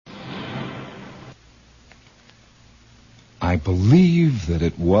I believe that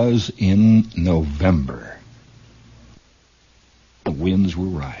it was in November. The winds were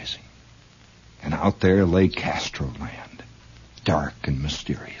rising, and out there lay Castro Land, dark and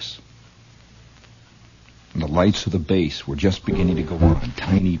mysterious. And the lights of the base were just beginning to go on,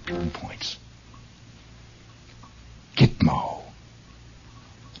 tiny pinpoints. Gitmo.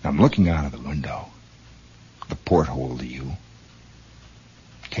 I'm looking out of the window, the porthole to you.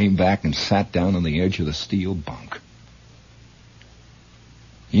 Came back and sat down on the edge of the steel bunk.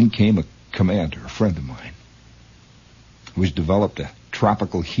 In came a commander, a friend of mine, who's developed a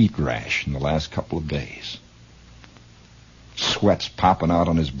tropical heat rash in the last couple of days. Sweat's popping out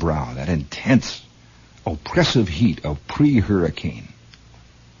on his brow, that intense, oppressive heat of pre-hurricane,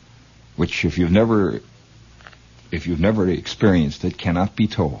 which if you've never experienced it, cannot be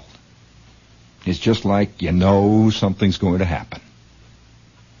told. It's just like you know something's going to happen.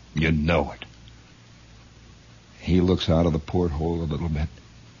 You know it. He looks out of the porthole a little bit.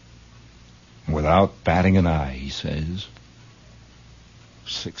 Without batting an eye, he says,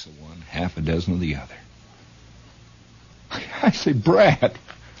 6 of one, half a dozen of the other. I say, Brad,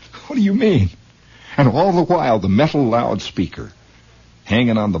 what do you mean? And all the while, the metal loudspeaker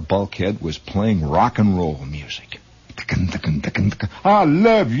hanging on the bulkhead was playing rock and roll music. I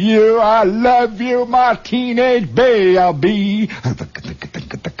love you, my teenage baby.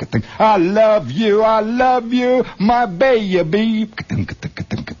 I love you, my baby.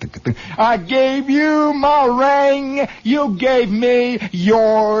 I gave you my ring, you gave me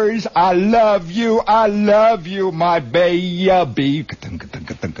yours. I love you, my baby.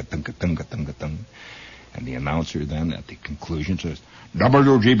 And the announcer then at the conclusion says,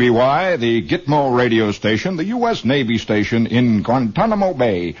 WGBY, the Gitmo radio station, the U.S. Navy station in Guantanamo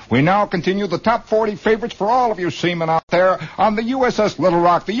Bay. We now continue the top 40 favorites for all of you seamen out there on the USS Little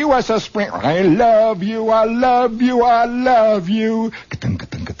Rock, the USS Spring. I love you.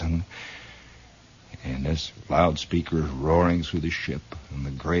 And this loudspeaker is roaring through the ship, and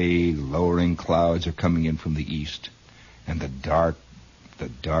the gray, lowering clouds are coming in from the east, and the dark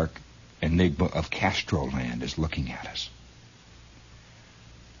enigma of Castro Land is looking at us.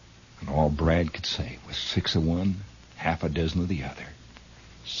 And all Brad could say was 6 of one, half a dozen of the other.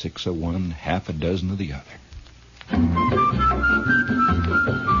 6 of one, half a dozen of the other.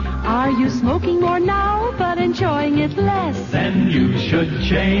 Are you smoking more now, but enjoying it less? Then you should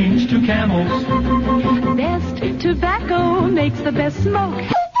change to Camels. Best tobacco makes the best smoke.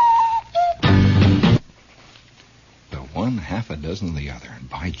 The one, half a dozen of the other. And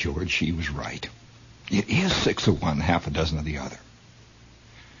by George, she was right. It is 6 of one, half a dozen of the other.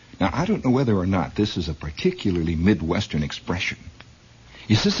 Now, I don't know whether or not this is a particularly Midwestern expression.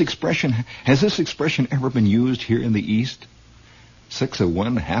 Has this expression ever been used here in the East? 6 of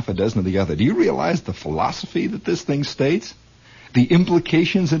one, half a dozen of the other. Do you realize the philosophy that this thing states? The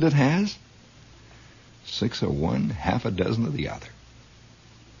implications that it has? 6 of one, half a dozen of the other.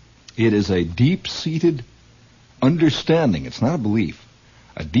 It is a deep-seated understanding. It's not a belief.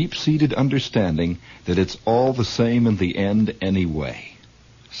 A deep-seated understanding that it's all the same in the end anyway.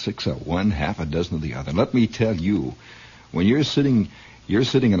 6 of one, half a dozen of the other. Let me tell you, when you're sitting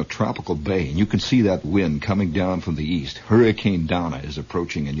in a tropical bay and you can see that wind coming down from the east, Hurricane Donna is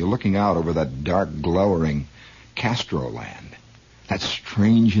approaching, and you're looking out over that dark, glowering Castro Land, that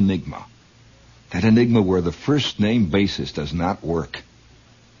strange enigma, that enigma where the first name basis does not work.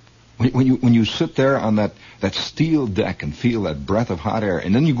 When you sit there on that steel deck and feel that breath of hot air,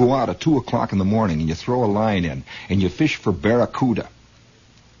 and then you go out at 2 o'clock in the morning and you throw a line in and you fish for barracuda,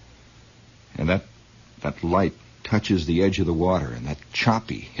 and that light touches the edge of the water, and that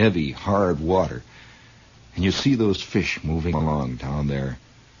choppy, heavy, hard water, and you see those fish moving along down there,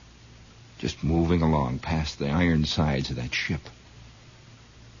 just moving along past the iron sides of that ship.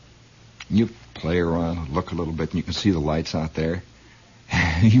 And you play around, look a little bit, and you can see the lights out there.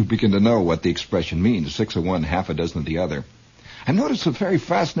 You begin to know what the expression means, 6 of one, half a dozen of the other. I noticed a very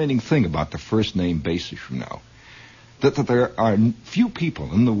fascinating thing about the first name basis, that there are few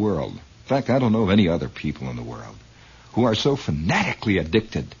people in the world, in fact, I don't know of any other people in the world, who are so fanatically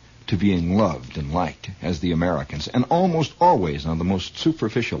addicted to being loved and liked as the Americans, and almost always on the most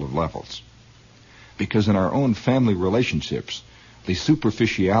superficial of levels. Because in our own family relationships, the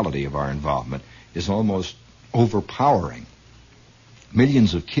superficiality of our involvement is almost overpowering.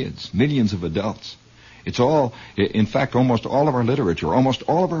 Millions of kids, millions of adults. It's all, in fact, almost all of our literature, almost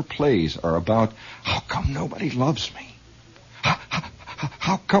all of our plays are about, how come nobody loves me?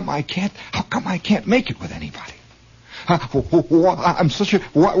 How come I can't make it with anybody?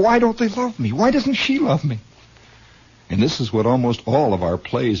 Why don't they love me? Why doesn't she love me? And this is what almost all of our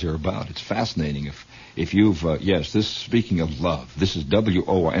plays are about. It's fascinating. If you've, yes, this, speaking of love, this is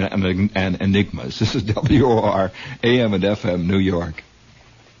WOR, and Enigmas. This is WOR, AM and FM, New York.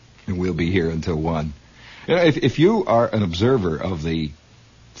 And we'll be here until 1. You know, if you are an observer of the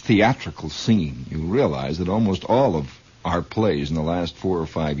theatrical scene, you realize that almost all of our plays in the last 4 or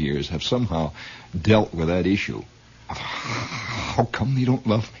 5 years have somehow dealt with that issue of how come they don't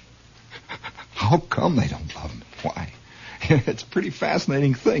love me? How come they don't love me? Why? It's a pretty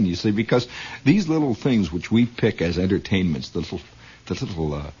fascinating thing, you see, because these little things which we pick as entertainments, the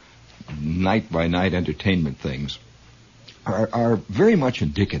little night-by-night entertainment things, are very much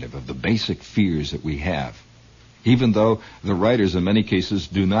indicative of the basic fears that we have, even though the writers in many cases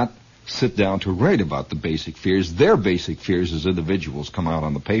do not sit down to write about the basic fears. Their basic fears as individuals come out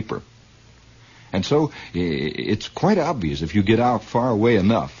on the paper. And so it's quite obvious if you get out far away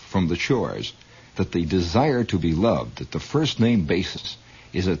enough from the shores that the desire to be loved, that the first name basis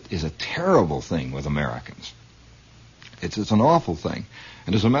is a terrible thing with Americans. It's an awful thing.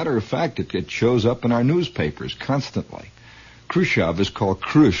 And as a matter of fact, it shows up in our newspapers constantly. Khrushchev is called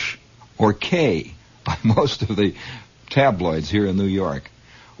Khrush, or K, by most of the tabloids here in New York.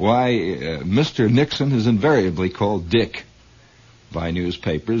 Why, Mr. Nixon is invariably called Dick by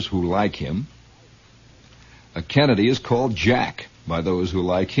newspapers who like him. Kennedy is called Jack by those who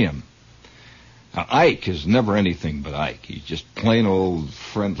like him. Ike is never anything but Ike. He's just plain old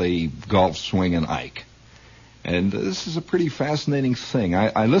friendly golf swinging Ike. And this is a pretty fascinating thing.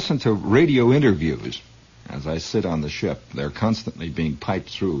 I listen to radio interviews as I sit on the ship. They're constantly being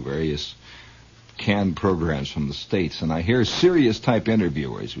piped through various canned programs from the States, and I hear serious type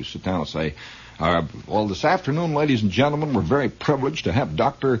interviewers who sit down and say, well, this afternoon, ladies and gentlemen, we're very privileged to have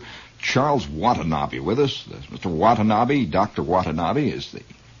Dr. Charles Watanabe with us. Mr. Watanabe, Dr. Watanabe, is the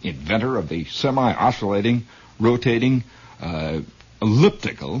inventor of the semi-oscillating, rotating,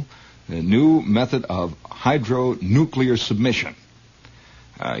 elliptical, new method of hydronuclear submission.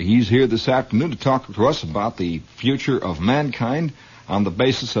 He's here this afternoon to talk to us about the future of mankind on the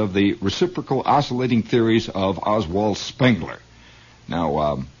basis of the reciprocal oscillating theories of Oswald Spengler.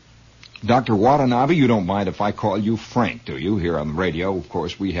 Now, Dr. Watanabe, you don't mind if I call you Frank, do you? Here on the radio, of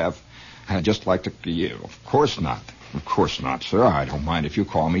course, we have just like to... Of course not. Of course not, sir. I don't mind if you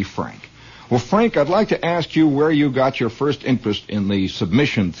call me Frank. Well, Frank, I'd like to ask you where you got your first interest in the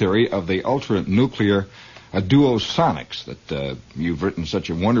submission theory of the ultra-nuclear duosonics that you've written such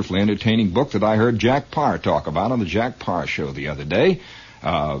a wonderfully entertaining book that I heard Jack Parr talk about on the Jack Parr show the other day.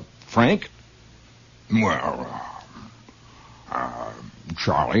 Frank? Well,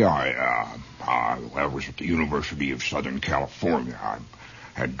 Charlie, I was at the University of Southern California. I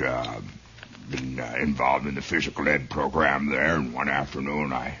had been involved in the physical ed program there, and one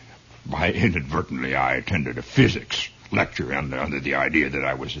afternoon inadvertently I attended a physics lecture under the idea that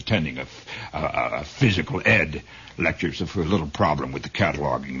I was attending a physical ed lecture. So for a little problem with the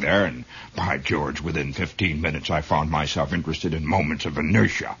cataloging there, and by George, within 15 minutes I found myself interested in moments of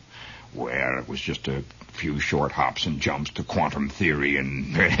inertia. Well, it was just a few short hops and jumps to quantum theory,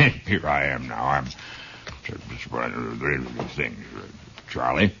 and here I am now. I'm just one of the things,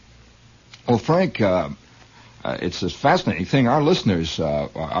 Charlie. Well, Frank, it's a fascinating thing. Our listeners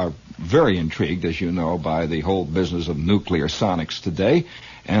are very intrigued, as you know, by the whole business of nuclear sonics today,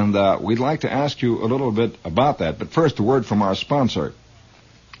 and we'd like to ask you a little bit about that. But first, a word from our sponsor.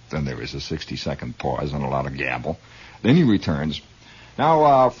 Then there is a 60-second pause and a lot of gabble. Then he returns.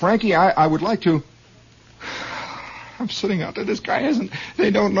 Now, Frankie, I would like to... I'm sitting out there. This guy hasn't...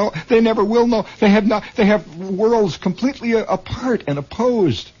 They don't know. They never will know. They have worlds completely apart and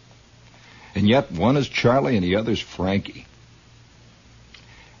opposed. And yet one is Charlie and the other's Frankie.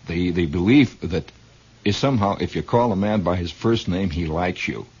 The belief that is somehow, if you call a man by his first name, he likes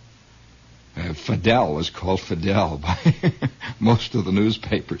you. Fidel is called Fidel by most of the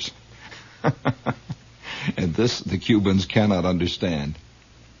newspapers. And this the Cubans cannot understand.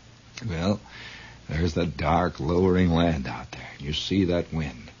 Well, there's that dark, lowering land out there. You see that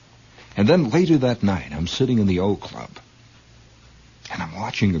wind. And then later that night, I'm sitting in the O Club, and I'm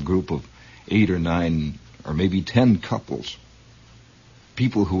watching a group of 8 or 9 or maybe 10 couples,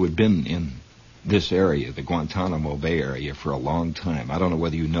 people who had been in this area, the Guantanamo Bay area, for a long time. I don't know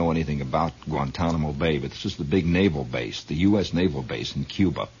whether you know anything about Guantanamo Bay, but this is the big naval base, the U.S. naval base in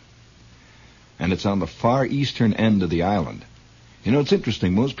Cuba. And it's on the far eastern end of the island. You know, it's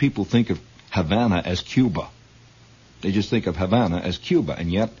interesting. Most people think of Havana as Cuba. They just think of Havana as Cuba,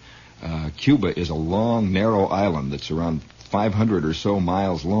 and yet Cuba is a long, narrow island that's around 500 or so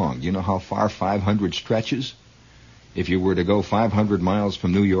miles long. Do you know how far 500 stretches? If you were to go 500 miles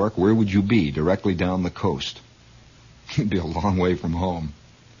from New York, where would you be? Directly down the coast. You'd be a long way from home.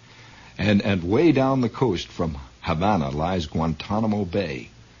 And way down the coast from Havana lies Guantanamo Bay.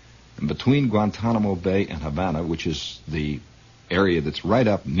 And between Guantanamo Bay and Havana, which is the area that's right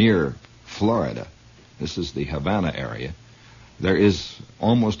up near Florida, this is the Havana area, there is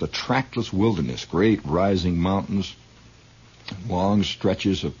almost a trackless wilderness, great rising mountains, long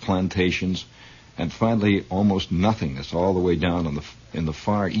stretches of plantations, and finally almost nothingness all the way down in the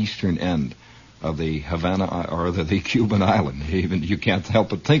far eastern end of the Havana, or the Cuban island. Even you can't help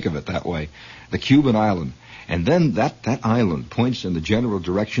but think of it that way, the Cuban island. And then that island points in the general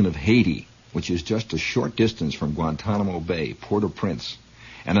direction of Haiti, which is just a short distance from Guantanamo Bay, Port-au-Prince.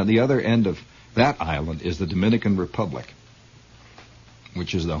 And on the other end of that island is the Dominican Republic,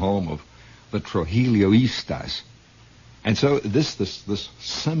 which is the home of the Trujilloistas. And so this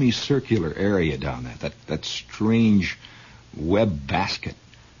semicircular area down there, that strange web basket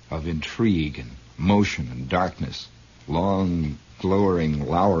of intrigue and motion and darkness, long, glowering,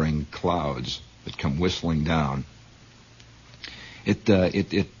 lowering clouds that come whistling down. It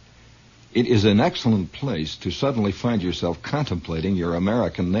is an excellent place to suddenly find yourself contemplating your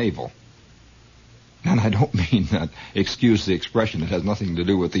American navel. And I don't mean that, excuse the expression, it has nothing to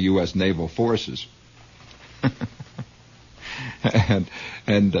do with the U.S. naval forces.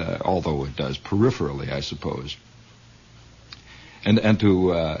 and although it does peripherally, I suppose. And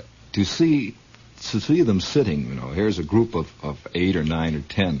to see them sitting, here's a group of 8 or 9 or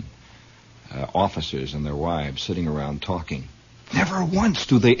 10 officers and their wives sitting around talking. Never once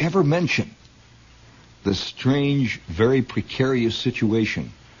do they ever mention the strange, very precarious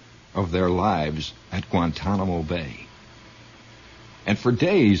situation of their lives at Guantanamo Bay. And for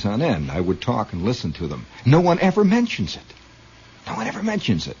days on end, I would talk and listen to them. No one ever mentions it. No one ever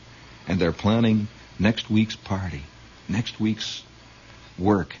mentions it. And they're planning next week's party, next week's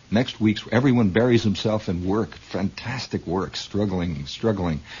work, everyone buries himself in work, fantastic work, struggling,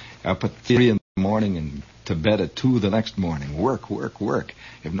 up at 3 in the morning and to bed at 2 the next morning. Work. You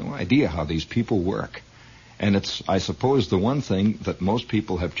have no idea how these people work. And it's, I suppose, the one thing that most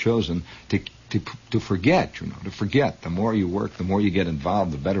people have chosen to forget, to forget. The more you work, the more you get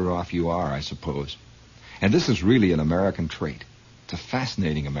involved, the better off you are, I suppose. And this is really an American trait. It's a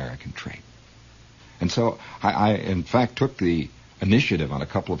fascinating American trait. And so I in fact, took the initiative on a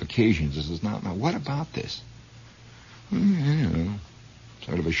couple of occasions. This is now, what about this?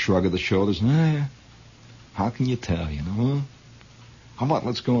 Sort of a shrug of the shoulders. How can you tell, How about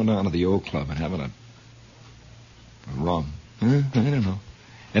let's go down to the old club and having a rum? I don't know.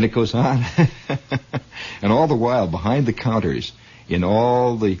 And it goes on. And all the while, behind the counters, in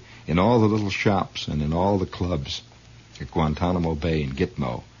all the little shops and in all the clubs at Guantanamo Bay and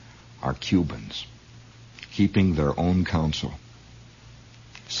Gitmo, are Cubans, keeping their own counsel,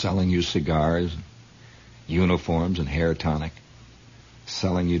 selling you cigars, uniforms and hair tonic,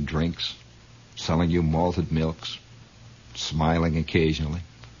 selling you drinks, selling you malted milks, smiling occasionally.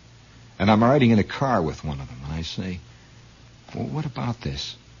 And I'm riding in a car with one of them, and I say, well, what about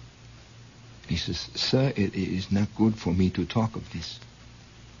this? He says, sir, it is not good for me to talk of this.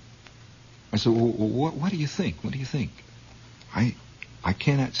 I said, well, what do you think? What do you think? I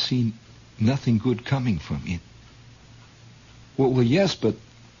cannot see nothing good coming from it. Well, yes, but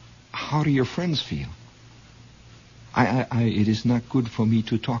how do your friends feel? It is not good for me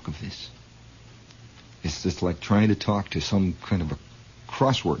to talk of this. It's just like trying to talk to some kind of a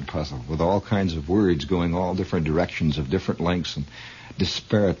crossword puzzle with all kinds of words going all different directions of different lengths and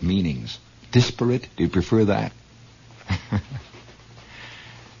disparate meanings. Disparate? Do you prefer that?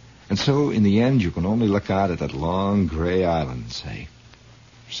 And so, in the end, you can only look out at that long gray island and say,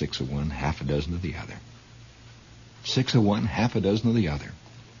 6 of one, half a dozen of the other. 6 of one, half a dozen of the other.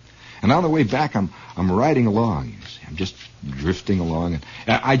 And on the way back, I'm riding along. You see, I'm just drifting along. And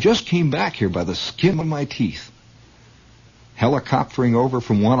I just came back here by the skin of my teeth, helicoptering over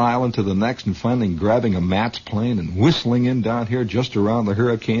from one island to the next and finally grabbing a Matt's plane and whistling in down here just around the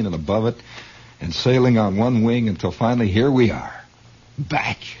hurricane and above it and sailing on one wing until finally here we are,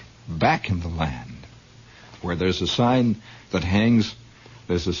 back in the land where there's a sign that hangs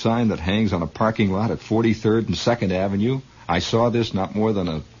on a parking lot at 43rd and 2nd Avenue. I saw this not more than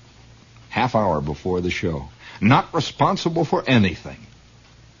a half hour before the show. Not responsible for anything.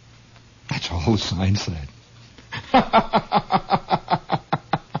 That's all the sign said.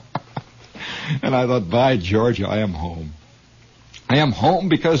 And I thought, by George, I am home. I am home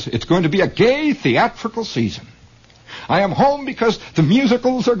because it's going to be a gay theatrical season. I am home because the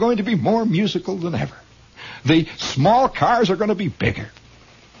musicals are going to be more musical than ever. The small cars are going to be bigger.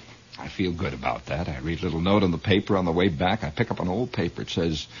 I feel good about that. I read a little note in the paper on the way back. I pick up an old paper. It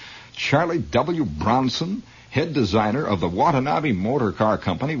says, Charlie W. Bronson head designer of the Watanabe Motor Car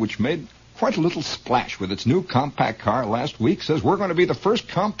Company, which made quite a little splash with its new compact car last week, says we're going to be the first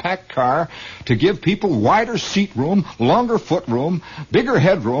compact car to give people wider seat room, longer foot room, bigger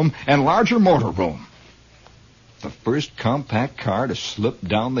headroom, and larger motor room. The first compact car to slip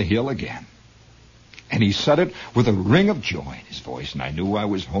down the hill again. And he said it with a ring of joy in his voice, and I knew I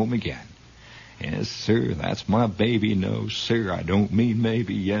was home again. Yes, sir, that's my baby. No, sir, I don't mean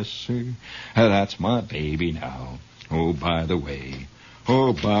maybe. Yes, sir, that's my baby now. Oh, by the way.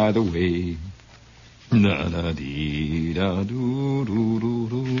 Oh, by the way.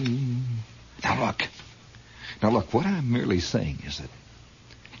 Na-da-dee-da-doo-doo-doo-doo. Now, look, what I'm merely saying is that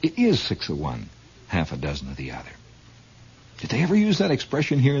it is 6 of one, half a dozen of the other. Did they ever use that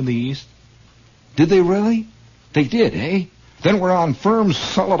expression here in the East? Did they really? They did, eh? Then we're on firm,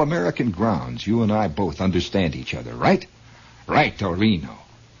 solid American grounds. You and I both understand each other, right? Right, Torino.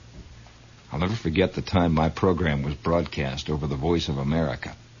 I'll never forget the time my program was broadcast over the Voice of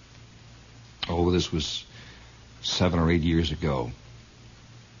America. Oh, this was 7 or 8 years ago.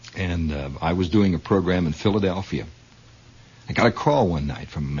 And I was doing a program in Philadelphia. I got a call one night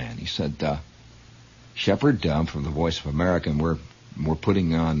from a man. He said, Shepard, from the Voice of America, and we're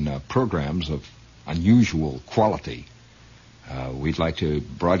putting on programs of unusual quality. We'd like to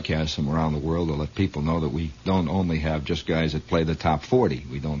broadcast them around the world to let people know that we don't only have just guys that play the top 40.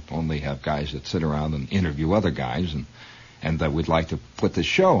 We don't only have guys that sit around and interview other guys, and that we'd like to put this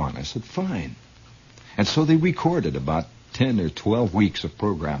show on. I said, fine. And so they recorded about 10 or 12 weeks of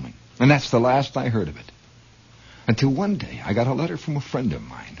programming. And that's the last I heard of it. Until one day I got a letter from a friend of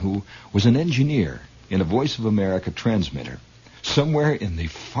mine who was an engineer in a Voice of America transmitter somewhere in the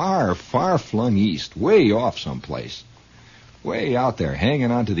far, far-flung East, way off someplace. Way out there,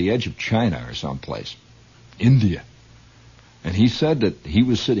 hanging on to the edge of China or someplace. India. And he said that he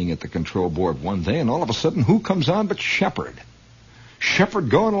was sitting at the control board one day, and all of a sudden, who comes on but Shepard?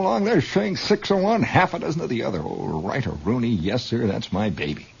 Shepard going along there saying 6 of one, half a dozen of the other. Oh, right, Rooney. Yes, sir, that's my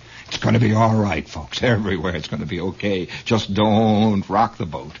baby. It's going to be all right, folks. Everywhere it's going to be okay. Just don't rock the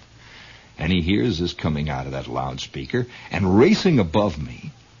boat. And he hears this coming out of that loudspeaker, and racing above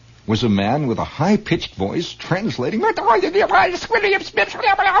me was a man with a high-pitched voice translating.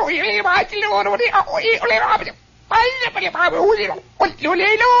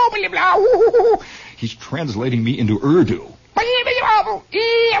 He's translating me into Urdu.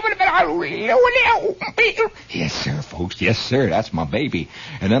 Yes, sir, folks. Yes, sir, that's my baby.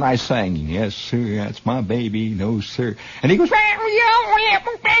 And then I sang, yes, sir, that's my baby. No, sir. And he goes,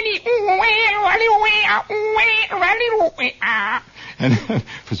 and it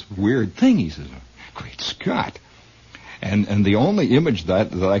was a weird thing. He says, great Scott. And the only image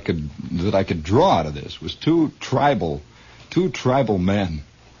that I could draw out of this was two tribal men,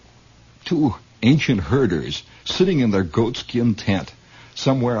 two ancient herders sitting in their goatskin tent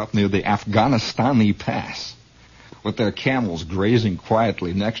somewhere up near the Afghanistani Pass, with their camels grazing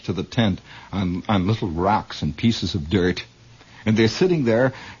quietly next to the tent on little rocks and pieces of dirt. And they're sitting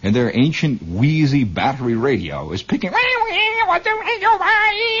there, and their ancient wheezy battery radio is picking.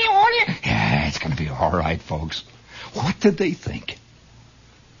 Yeah, it's going to be all right, folks. What did they think?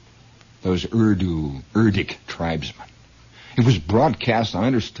 Those Urdic tribesmen. It was broadcast, I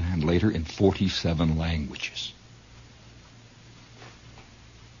understand later, in 47 languages.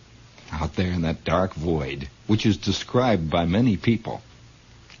 Out there in that dark void, which is described by many people,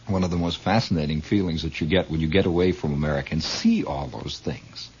 one of the most fascinating feelings that you get when you get away from America and see all those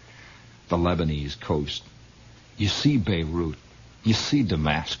things. The Lebanese coast. You see Beirut. You see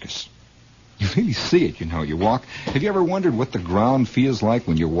Damascus. You really see it, you know. You walk. Have you ever wondered what the ground feels like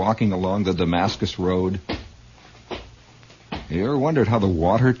when you're walking along the Damascus road? Have you ever wondered how the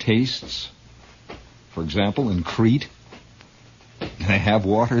water tastes? For example, in Crete, they have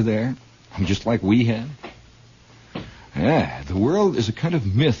water there, just like we have. Yeah, the world is a kind of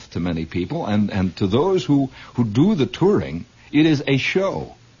myth to many people, and to those who do the touring, it is a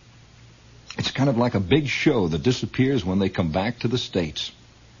show. It's kind of like a big show that disappears when they come back to the States.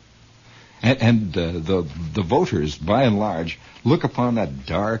 And the voters, by and large, look upon that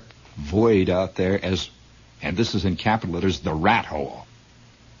dark void out there as, and this is in capital letters, the rat hole,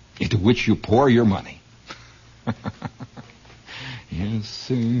 into which you pour your money. Yes,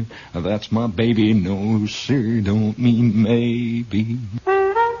 sir, that's my baby. No, sir, don't mean maybe.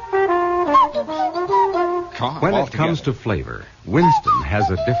 When it comes to flavor, Winston has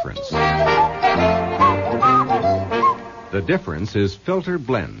a difference. The difference is Filter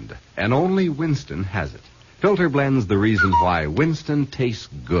Blend, and only Winston has it. Filter Blend's the reason why Winston tastes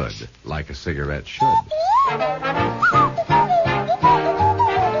good, like a cigarette should.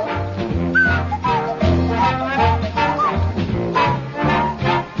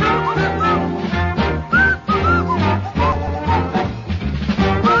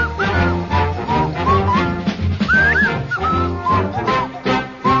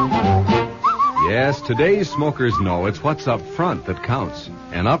 Today's smokers know it's what's up front that counts.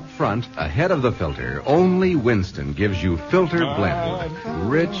 And up front, ahead of the filter, only Winston gives you Filter Blend.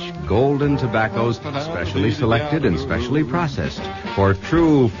 Rich, golden tobaccos, specially selected and specially processed for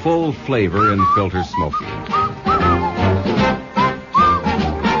true, full flavor in filter smoking.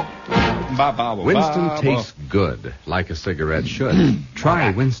 Winston tastes good, like a cigarette should.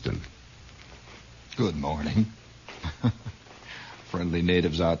 Try Winston. Good morning. Friendly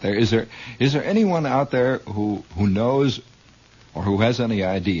natives out there. Is there anyone out there who knows or who has any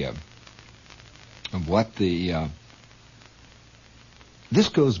idea of what the this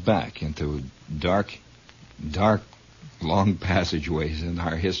goes back into dark long passageways in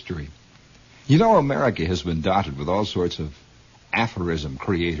our history. You know, America has been dotted with all sorts of aphorism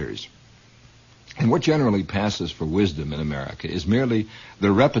creators. And what generally passes for wisdom in America is merely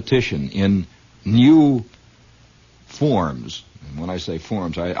the repetition in new forms. And when I say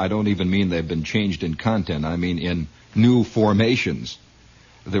forms, I don't even mean they've been changed in content. I mean in new formations.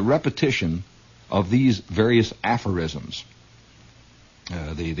 The repetition of these various aphorisms.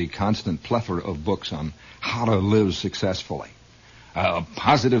 The constant plethora of books on how to live successfully.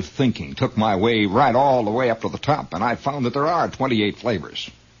 Positive thinking took my way right all the way up to the top, and I found that there are 28 flavors.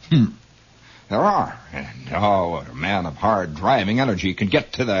 There are. And a man of hard driving energy can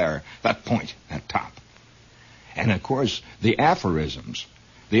get to that point, that top. And of course, the aphorisms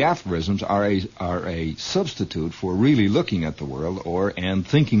are a substitute for really looking at the world and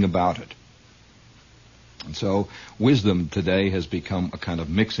thinking about it. And so wisdom today has become a kind of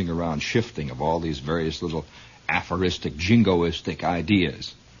mixing around, shifting of all these various little aphoristic, jingoistic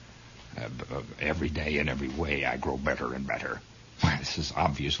ideas. Every day in every way I grow better and better. Well, this is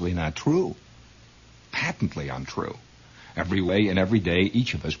obviously not true. Patently untrue. Every way and every day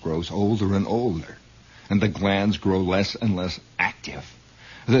each of us grows older and older. And the glands grow less and less active.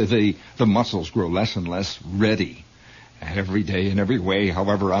 The muscles grow less and less ready. And every day in every way,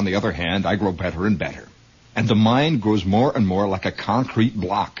 however, on the other hand, I grow better and better. And the mind grows more and more like a concrete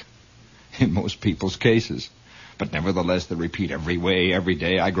block in most people's cases. But nevertheless, they repeat every way, every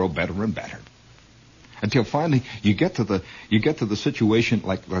day, I grow better and better. Until finally you get to the situation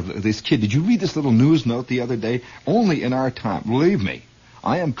like this kid. Did you read this little news note the other day? Only in our time, believe me,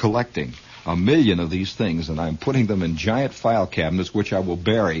 I am collecting 1 million of these things, and I'm putting them in giant file cabinets, which I will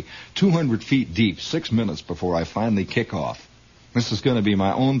bury 200 feet deep 6 minutes before I finally kick off. This is going to be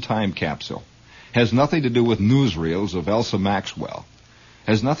my own time capsule. Has nothing to do with newsreels of Elsa Maxwell.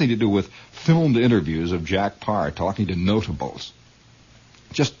 Has nothing to do with filmed interviews of Jack Parr talking to notables.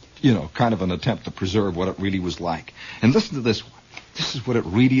 Just, kind of an attempt to preserve what it really was like. And listen to this one. This is what it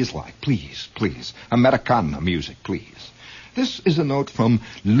really is like. Please, please. Americana music, please. This is a note from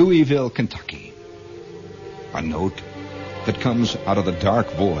Louisville, Kentucky. A note that comes out of the dark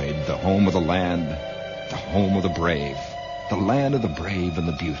void, the home of the land, the home of the brave, the land of the brave and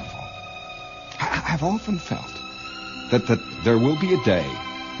the beautiful. I've often felt that there will be a day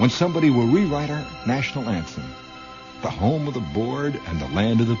when somebody will rewrite our national anthem, the home of the board and the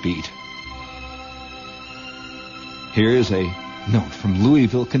land of the beat. Here's a note from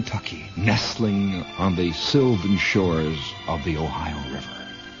Louisville, Kentucky, nestling on the sylvan shores of the Ohio River.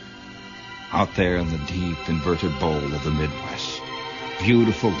 Out there in the deep inverted bowl of the Midwest,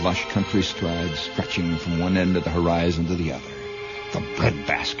 beautiful lush country strides stretching from one end of the horizon to the other, the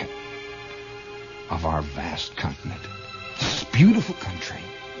breadbasket of our vast continent. This is beautiful country.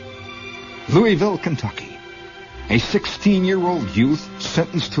 Louisville, Kentucky. A 16-year-old youth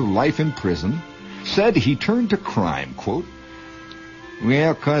sentenced to life in prison said he turned to crime, quote,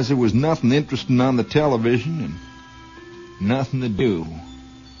 well, 'cause there was nothing interesting on the television and nothing to do.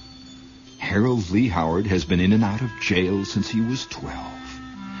 Harold Lee Howard has been in and out of jail since he was 12.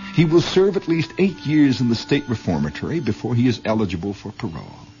 He will serve at least 8 years in the state reformatory before he is eligible for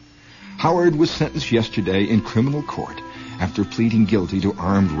parole. Howard was sentenced yesterday in criminal court after pleading guilty to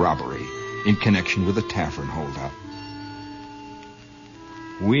armed robbery in connection with a tavern holdup.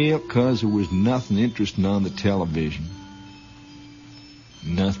 Well, 'cause there was nothing interesting on the television.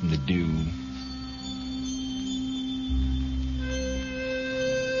 Nothing to do.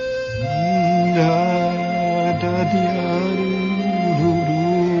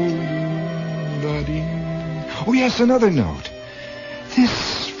 Oh, yes, another note.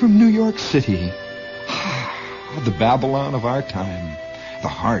 This from New York City. The Babylon of our time. The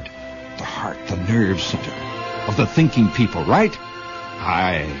heart, the nerve center of the thinking people, right?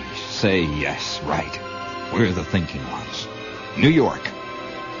 I say yes, right. We're the thinking ones. New York.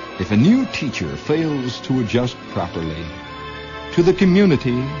 If a new teacher fails to adjust properly to the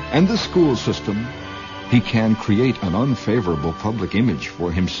community and the school system, he can create an unfavorable public image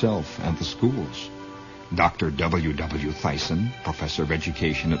for himself and the schools. Dr. W. W. Thyssen, professor of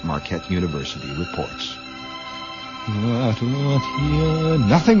education at Marquette University, reports.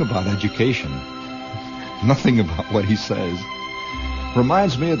 Nothing about education. Nothing about what he says.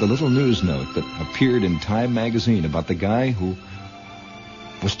 Reminds me of the little news note that appeared in Time magazine about the guy who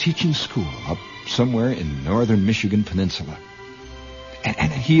was teaching school up somewhere in northern Michigan Peninsula.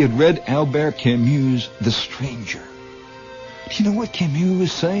 And he had read Albert Camus' The Stranger. Do you know what Camus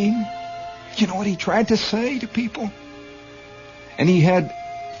was saying? Do you know what he tried to say to people? And he had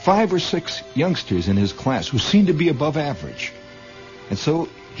 5 or 6 youngsters in his class who seemed to be above average. And so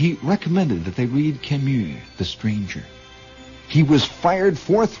he recommended that they read Camus' The Stranger. He was fired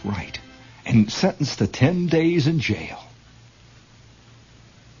forthright and sentenced to 10 days in jail.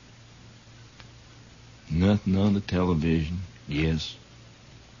 Nothing on the television, yes.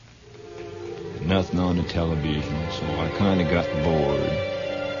 Nothing on the television, so I kind of got bored.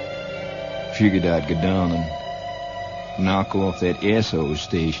 Figured I'd go down and knock off that SO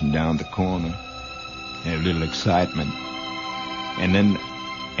station down the corner. Had a little excitement. And then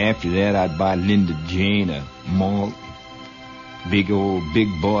after that, I'd buy Linda Jane a malt, big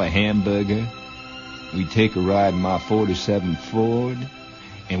boy hamburger. We'd take a ride in my 47 Ford,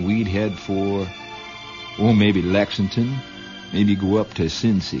 and we'd head for, maybe Lexington, maybe go up to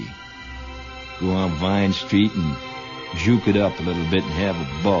Cincy. Go on Vine Street and juke it up a little bit and have a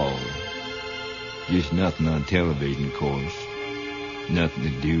ball. Just nothing on television, of course. Nothing to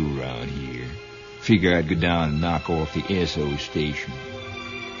do around here. Figure I'd go down and knock off the SO station.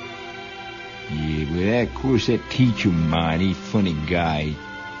 Yeah, well, of course, that teacher of mine, he's a funny guy.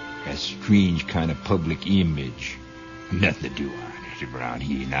 A strange kind of public image. Nothing to do on it around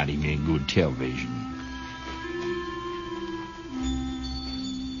here, not even any good television.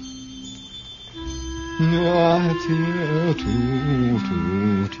 I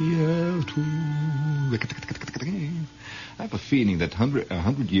have a feeling that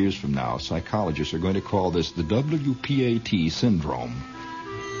 100 years from now, psychologists are going to call this the WPAT syndrome.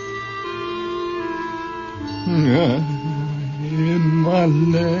 In my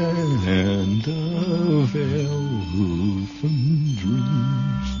land of elfin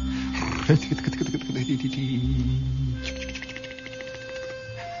dreams.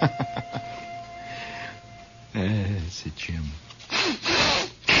 That's it, Jim.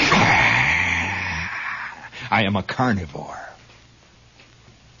 I am a carnivore.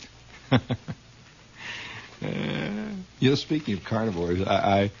 Speaking of carnivores,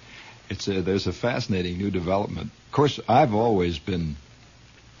 there's a fascinating new development. Of course, I've been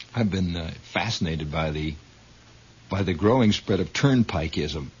fascinated by the growing spread of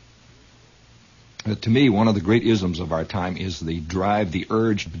turnpikeism. To me, one of the great isms of our time is the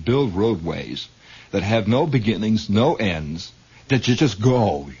urge to build roadways that have no beginnings, no ends, that you just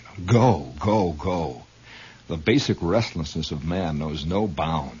go. The basic restlessness of man knows no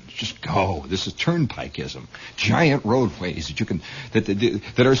bounds. Just go. This is turnpikeism. Giant roadways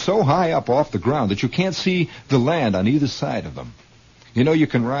that are so high up off the ground that you can't see the land on either side of them. You know, you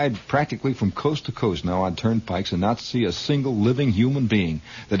can ride practically from coast to coast now on turnpikes and not see a single living human being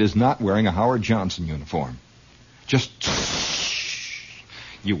that is not wearing a Howard Johnson uniform. Just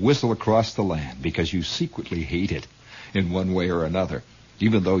you whistle across the land because you secretly hate it in one way or another,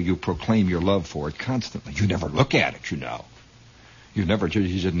 even though you proclaim your love for it constantly. You never look at it, you know. You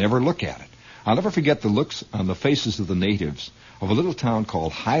should never look at it. I'll never forget the looks on the faces of the natives of a little town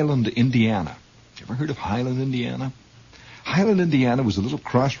called Highland, Indiana. You ever heard of Highland, Indiana? Highland, Indiana was a little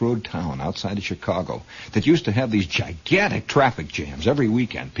crossroad town outside of Chicago that used to have these gigantic traffic jams every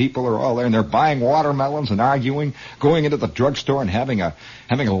weekend. People are all there and they're buying watermelons and arguing, going into the drugstore and having a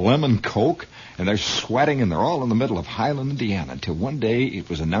lemon Coke, and they're sweating, and they're all in the middle of Highland, Indiana, until one day it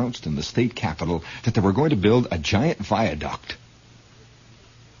was announced in the state capitol that they were going to build a giant viaduct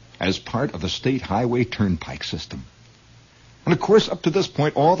as part of the state highway turnpike system. And of course, up to this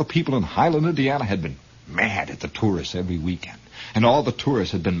point, all the people in Highland, Indiana had been mad at the tourists every weekend. And all the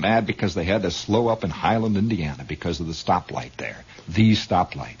tourists had been mad because they had to slow up in Highland, Indiana because of the stoplight there. The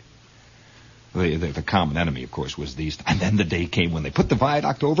stoplight. The common enemy, of course, was these. And then the day came when they put the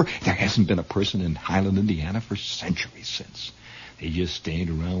viaduct over. There hasn't been a person in Highland, Indiana for centuries since. They just stand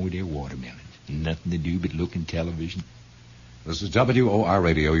around with their watermelons. Nothing to do but look in television. This is WOR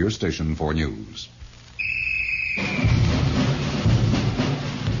Radio, your station for news.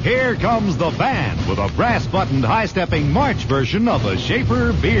 Here comes the band with a brass-buttoned, high-stepping march version of the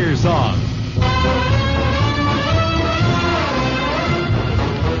Schaefer Beer Song.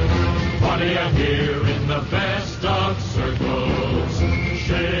 Party out here in the best of circles.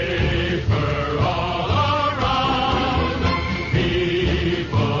 Schaefer all around.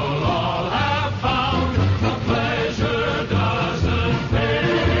 People all have found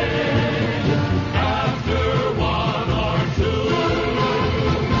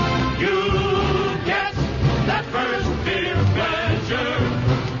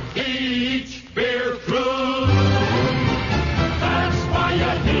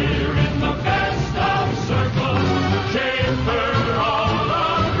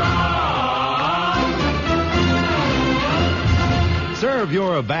Give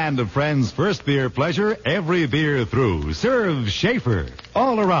your band of friends first beer pleasure every beer through. Serve Schaefer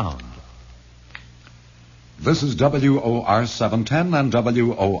all around. This is WOR 710 and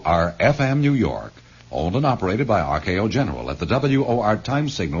WOR FM New York. Owned and operated by RKO General at the WOR time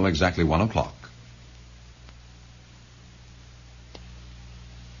signal exactly 1 o'clock.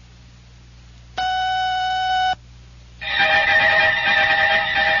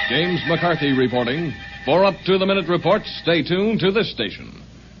 James McCarthy reporting. For up-to-the-minute reports, stay tuned to this station.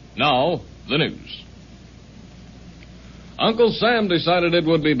 Now, the news. Uncle Sam decided it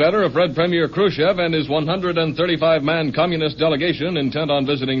would be better if Red Premier Khrushchev and his 135-man communist delegation intent on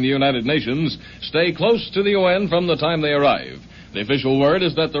visiting the United Nations stay close to the UN from the time they arrive. The official word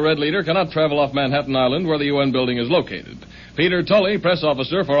is that the Red leader cannot travel off Manhattan Island where the UN building is located. Peter Tully, press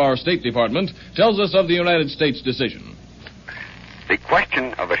officer for our State Department, tells us of the United States decision. The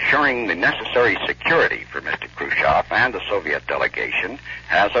question of assuring the necessary security for Mr. Khrushchev and the Soviet delegation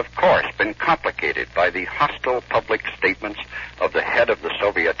has, of course, been complicated by the hostile public statements of the head of the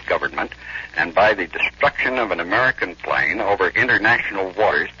Soviet government and by the destruction of an American plane over international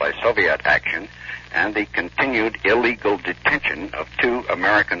waters by Soviet action and the continued illegal detention of 2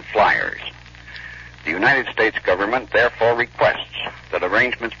 American flyers. The United States government therefore requests that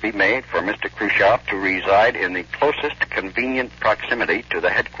arrangements be made for Mr. Khrushchev to reside in the closest convenient proximity to the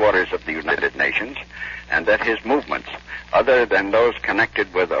headquarters of the United Nations, and that his movements, other than those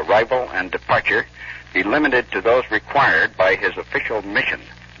connected with arrival and departure, be limited to those required by his official mission,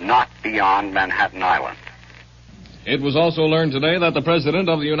 not beyond Manhattan Island. It was also learned today that the President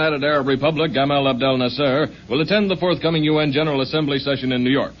of the United Arab Republic, Gamal Abdel Nasser, will attend the forthcoming UN General Assembly session in New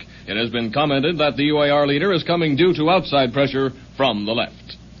York. It has been commented that the UAR leader is coming due to outside pressure from the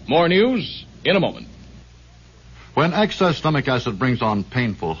left. More news in a moment. When excess stomach acid brings on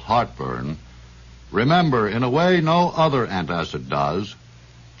painful heartburn, remember, in a way no other antacid does,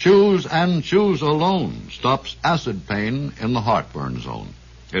 Chews and Chews alone stops acid pain in the heartburn zone.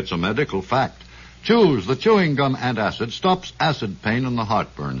 It's a medical fact. Chews, the chewing gum antacid, stops acid pain in the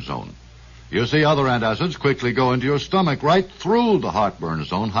heartburn zone. You see, other antacids quickly go into your stomach right through the heartburn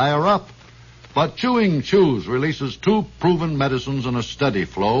zone higher up. But Chewing Chews releases 2 proven medicines in a steady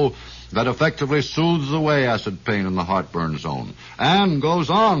flow that effectively soothes away acid pain in the heartburn zone and goes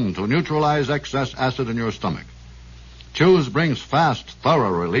on to neutralize excess acid in your stomach. Chews brings fast,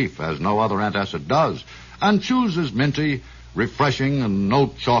 thorough relief as no other antacid does, and Chews is minty, refreshing, and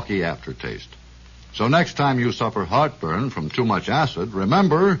no chalky aftertaste. So next time you suffer heartburn from too much acid,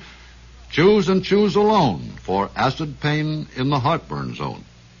 remember, Chews and Chews alone for acid pain in the heartburn zone.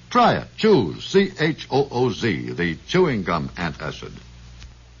 Try it. Chews, C-H-O-O-Z, the chewing gum antacid.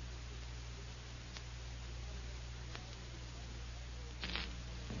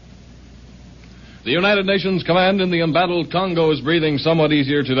 The United Nations command in the embattled Congo is breathing somewhat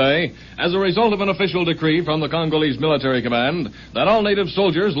easier today as a result of an official decree from the Congolese military command that all native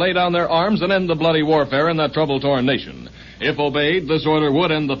soldiers lay down their arms and end the bloody warfare in that trouble-torn nation. If obeyed, this order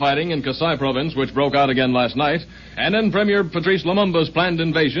would end the fighting in Kasai province, which broke out again last night, and end Premier Patrice Lumumba's planned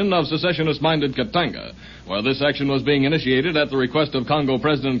invasion of secessionist-minded Katanga. While this action was being initiated at the request of Congo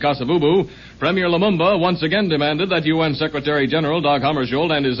President Kasavubu, Premier Lumumba once again demanded that UN Secretary General Dag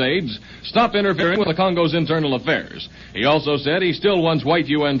Hammarskjöld and his aides stop interfering with the Congo's internal affairs. He also said he still wants white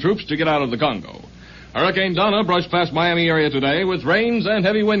UN troops to get out of the Congo. Hurricane Donna brushed past Miami area today with rains and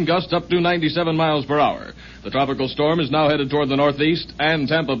heavy wind gusts up to 97 miles per hour. The tropical storm is now headed toward the northeast and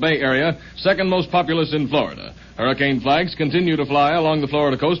Tampa Bay area, second most populous in Florida. Hurricane flags continue to fly along the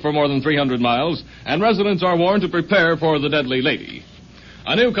Florida coast for more than 300 miles, and residents are warned to prepare for the deadly lady.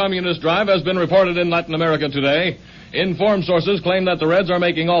 A new communist drive has been reported in Latin America today. Informed sources claim that the Reds are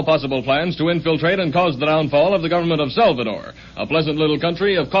making all possible plans to infiltrate and cause the downfall of the government of Salvador, a pleasant little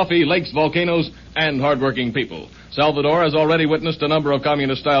country of coffee, lakes, volcanoes, and hardworking people. Salvador has already witnessed a number of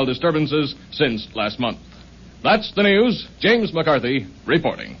communist-style disturbances since last month. That's the news. James McCarthy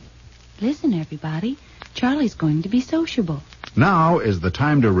reporting. Listen, everybody. Charlie's going to be sociable. Now is the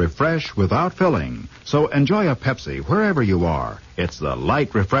time to refresh without filling. So enjoy a Pepsi wherever you are. It's the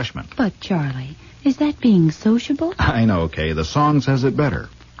light refreshment. But, Charlie, is that being sociable? I know, Kay. The song says it better.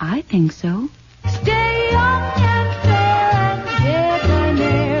 I think so. Stay young and fair and get an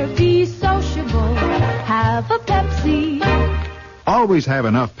air. Be sociable. Have a Pepsi. Always have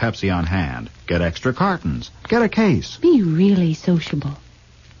enough Pepsi on hand. Get extra cartons. Get a case. Be really sociable.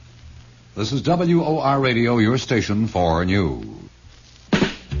 This is WOR Radio, your station for news.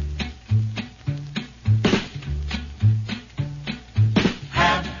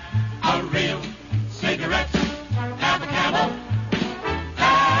 Have a real cigarette. Have a Camel.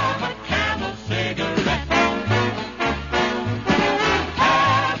 Have a Camel cigarette.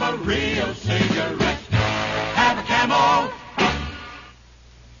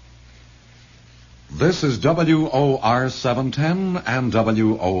 This is WOR 710 and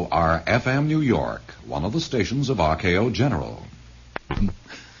WOR FM New York, one of the stations of RKO General.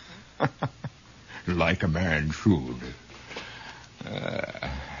 Like a man should.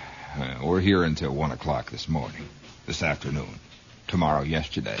 We're here until 1 o'clock this afternoon. Tomorrow,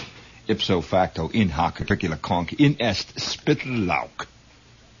 yesterday. Ipso facto, in hoc curricula conc, in est spittelauc.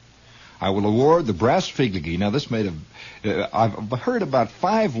 I will award the brass figligee. Now, this made I've heard about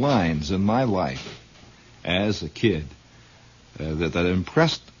 5 lines in my life as a kid that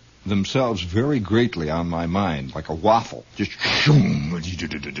impressed themselves very greatly on my mind, like a waffle, just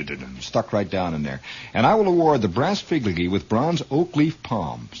stuck right down in there. And I will award the brass figligee with bronze oak leaf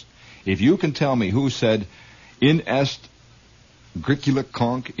palms if you can tell me who said, in est curricula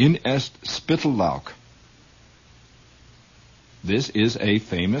conc, in est spittelauc. This is a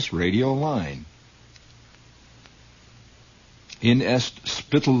famous radio line. In est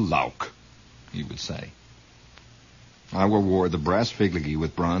spittelauc, he would say. I will award the brass figligee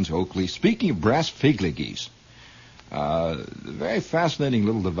with bronze oak leaf. Speaking of brass figligees, very fascinating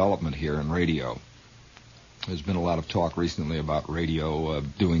little development here in radio. There's been a lot of talk recently about radio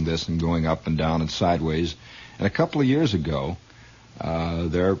doing this and going up and down and sideways. And a couple of years ago,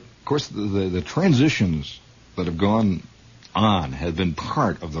 of course, the transitions that have gone on have been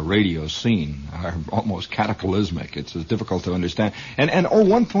part of the radio scene, are almost cataclysmic. It's difficult to understand. And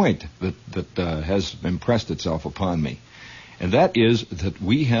one point that has impressed itself upon me, and that is that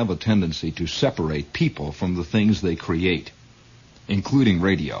we have a tendency to separate people from the things they create, including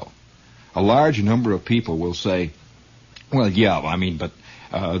radio. A large number of people will say, well, yeah, I mean, but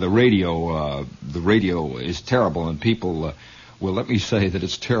the radio is terrible, and people, well, let me say that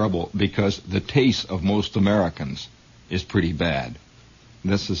it's terrible because the taste of most Americans is pretty bad.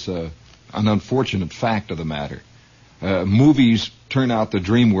 This is an unfortunate fact of the matter. Movies turn out the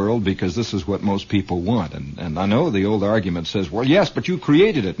dream world because this is what most people want. And I know the old argument says, well, yes, but you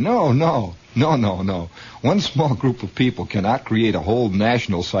created it. No. One small group of people cannot create a whole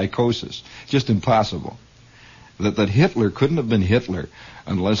national psychosis. Just impossible. That Hitler couldn't have been Hitler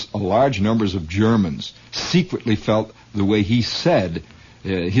unless a large numbers of Germans secretly felt the way he said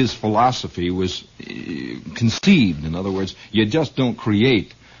his philosophy was conceived. In other words, you just don't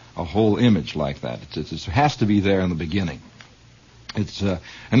create a whole image like that. It has to be there in the beginning. It's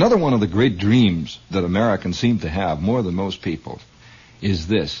another one of the great dreams that Americans seem to have more than most people is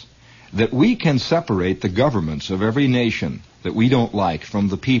this, that we can separate the governments of every nation that we don't like from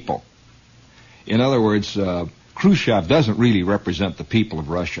the people. In other words, Khrushchev doesn't really represent the people of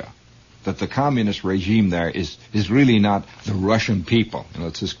Russia. That the communist regime there is really not the Russian people. You know,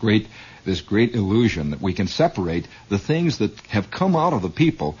 it's this great illusion that we can separate the things that have come out of the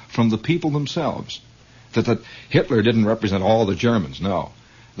people from the people themselves. That Hitler didn't represent all the Germans, no.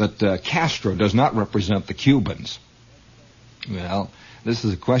 That Castro does not represent the Cubans. Well, this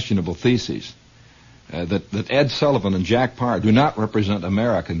is a questionable thesis. That Ed Sullivan and Jack Parr do not represent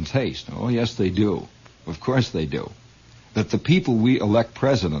American taste. Oh, yes, they do. Of course they do. That the people we elect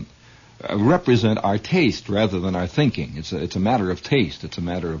president represent our taste rather than our thinking. It's a matter of taste. It's a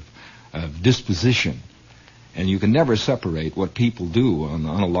matter of disposition. And you can never separate what people do on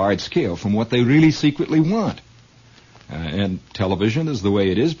a large scale from what they really secretly want. And television is the way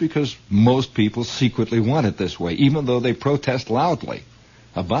it is because most people secretly want it this way, even though they protest loudly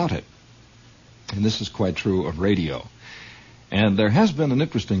about it. And this is quite true of radio. And there has been an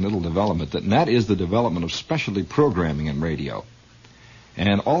interesting little development, and that is the development of specialty programming in radio.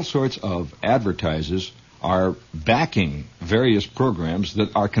 And all sorts of advertisers are backing various programs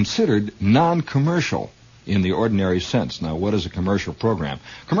that are considered non-commercial in the ordinary sense. Now, what is a commercial program?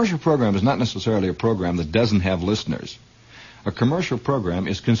 A commercial program is not necessarily a program that doesn't have listeners. A commercial program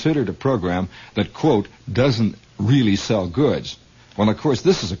is considered a program that, quote, doesn't really sell goods. Well, of course,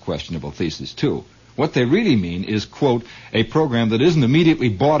 this is a questionable thesis, too. What they really mean is, quote, a program that isn't immediately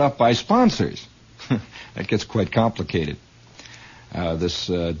bought up by sponsors. That gets quite complicated. This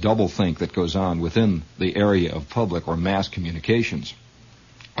doublethink that goes on within the area of public or mass communications.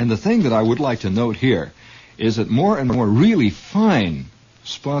 And the thing that I would like to note here is that more and more really fine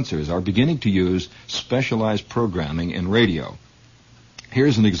sponsors are beginning to use specialized programming in radio.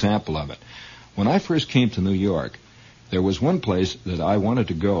 Here's an example of it. When I first came to New York, there was one place that I wanted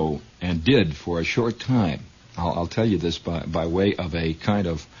to go and did for a short time. I'll tell you this by way of a kind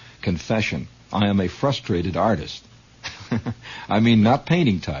of confession. I am a frustrated artist. I mean, not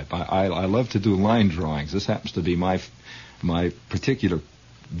painting type. I love to do line drawings. This happens to be my particular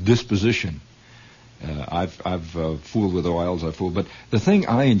disposition. I've fooled with oils, but the thing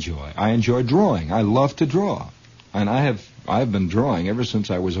I enjoy drawing. I love to draw. And I have I've been drawing ever since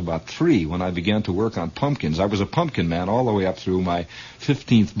I was about 3 when I began to work on pumpkins. I was a pumpkin man all the way up through my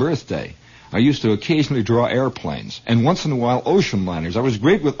 15th birthday. I used to occasionally draw airplanes, and once in a while ocean liners. I was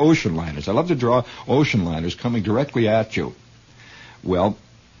great with ocean liners. I love to draw ocean liners coming directly at you. Well,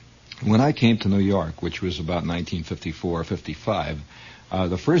 when I came to New York, which was about 1954 or 55,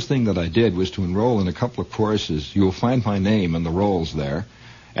 the first thing that I did was to enroll in a couple of courses. You'll find my name in the rolls there,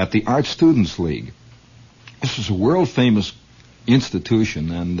 at the Art Students League. This is a world-famous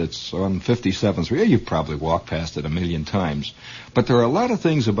institution, and it's on 57th Street. You've probably walked past it a million times. But there are a lot of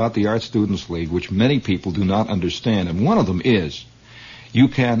things about the Art Students League which many people do not understand, and one of them is you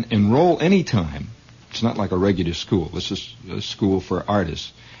can enroll any time. It's not like a regular school. This is a school for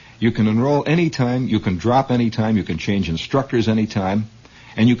artists. You can enroll any time, you can drop any time, you can change instructors any time,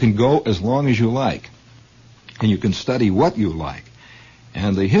 and you can go as long as you like. And you can study what you like.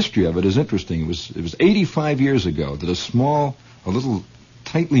 And the history of it is interesting. It was 85 years ago that a little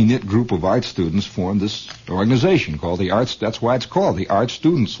tightly knit group of art students formed this organization called the Arts. That's why it's called the Art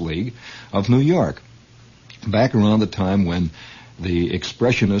Students League of New York. Back around the time when the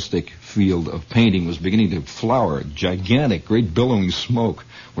expressionistic field of painting was beginning to flower, gigantic, great billowing smoke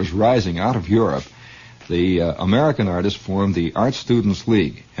was rising out of Europe. The American artists formed the Art Students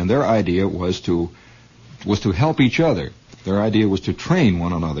League, and their idea was to help each other. Their idea was to train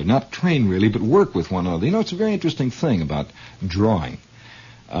one another, not train really, but work with one another. You know, it's a very interesting thing about drawing.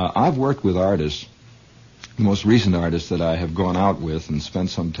 I've worked with artists. The most recent artist that I have gone out with and spent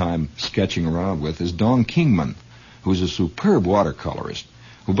some time sketching around with is Don Kingman, who's a superb watercolorist,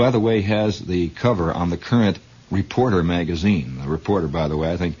 who, by the way, has the cover on the current Reporter magazine. The Reporter, by the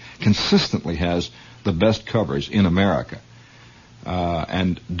way, I think consistently has the best covers in America.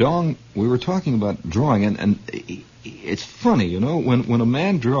 And Don, we were talking about drawing, and it's funny, you know, when a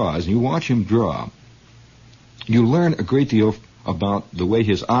man draws, and you watch him draw, you learn a great deal about the way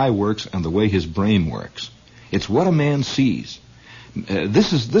his eye works and the way his brain works. It's what a man sees.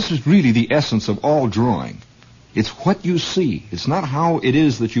 This is really the essence of all drawing. It's what you see. It's not how it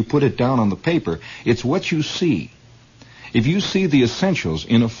is that you put it down on the paper. It's what you see. If you see the essentials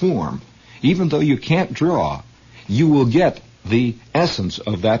in a form, even though you can't draw, you will get the essence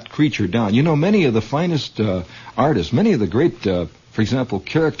of that creature down. You know, many of the finest artists, many of the great, for example,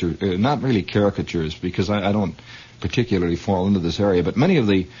 not really caricatures, because I don't particularly fall into this area, but many of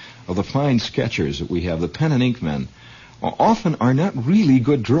the fine sketchers that we have, the pen and ink men, often are not really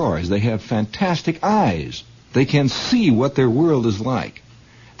good drawers. They have fantastic eyes. They can see what their world is like.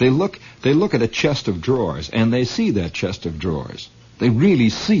 They look at a chest of drawers, and they see that chest of drawers. They really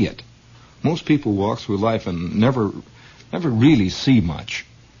see it. Most people walk through life and never really see much.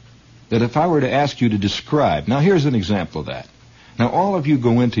 That if I were to ask you to describe, now here's an example of that. Now all of you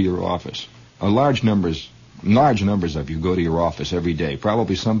go into your office. Large numbers of you go to your office every day.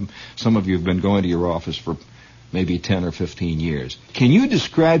 Probably some of you have been going to your office for maybe 10 or 15 years. Can you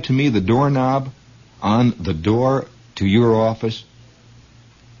describe to me the doorknob on the door to your office?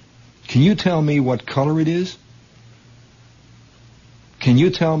 Can you tell me what color it is? Can you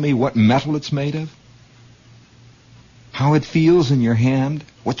tell me what metal it's made of? How it feels in your hand?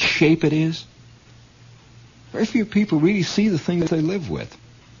 What shape it is? Very few people really see the thing that they live with.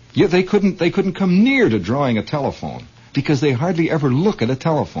 Yet they couldn't come near to drawing a telephone because they hardly ever look at a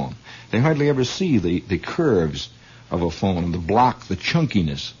telephone. They hardly ever see the curves of a phone, the block, the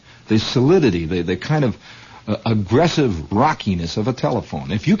chunkiness, the solidity, the kind of aggressive rockiness of a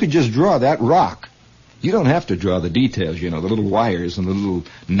telephone. If you could just draw that rock, you don't have to draw the details, you know, the little wires and the little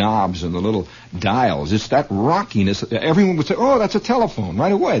knobs and the little dials. It's that rockiness. Everyone would say, oh, that's a telephone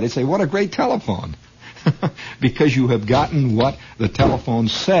right away. They'd say, what a great telephone. Because you have gotten what the telephone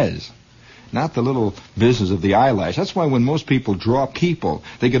says, not the little business of the eyelash. That's why when most people draw people,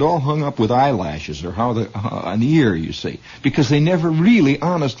 they get all hung up with eyelashes or an ear, you see, because they never really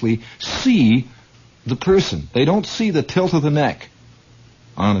honestly see the person. They don't see the tilt of the neck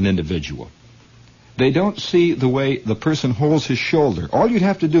on an individual. They don't see the way the person holds his shoulder. All you'd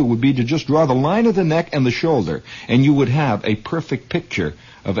have to do would be to just draw the line of the neck and the shoulder, and you would have a perfect picture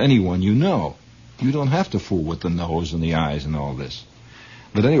of anyone you know. You don't have to fool with the nose and the eyes and all this.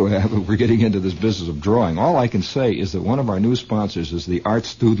 But anyway, we're getting into this business of drawing. All I can say is that one of our new sponsors is the Art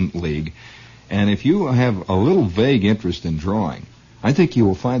Student League, and if you have a little vague interest in drawing, I think you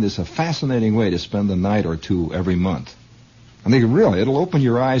will find this a fascinating way to spend a night or two every month. I think really it'll open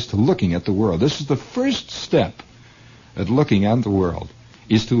your eyes to looking at the world. This is the first step at looking at the world,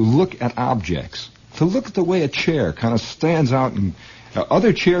 is to look at objects, to look at the way a chair kind of stands out and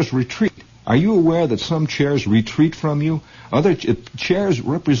other chairs retreat. Are you aware that some chairs retreat from you? Other chairs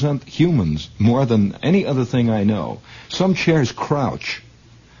represent humans more than any other thing I know. Some chairs crouch.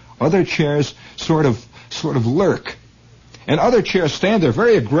 Other chairs sort of lurk. And other chairs stand there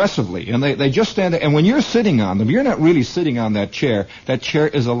very aggressively, and they just stand there. And when you're sitting on them, you're not really sitting on that chair. That chair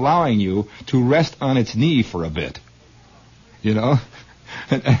is allowing you to rest on its knee for a bit. You know?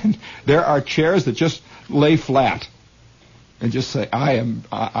 And there are chairs that just lay flat and just say,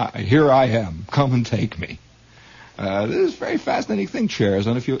 here I am, come and take me. This is a very fascinating thing, chairs.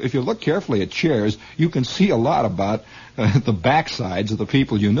 And if you look carefully at chairs, you can see a lot about the backsides of the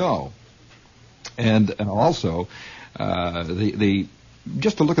people you know. And also,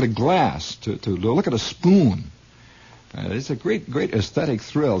 just to look at a glass, to look at a spoon. It's a great aesthetic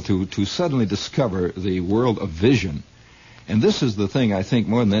thrill to suddenly discover the world of vision. And this is the thing, I think,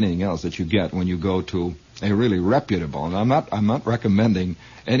 more than anything else that you get when you go to a really reputable, and I'm not recommending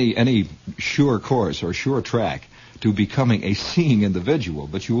any sure course or sure track to becoming a seeing individual,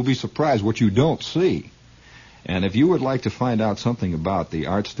 but you will be surprised what you don't see. And if you would like to find out something about the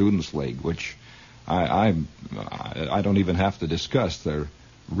Art Students League, which I don't even have to discuss their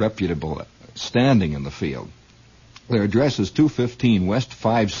reputable standing in the field, their address is 215 West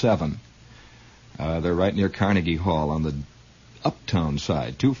 57. They're right near Carnegie Hall on the uptown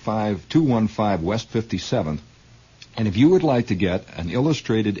side, 215 West 57th. And if you would like to get an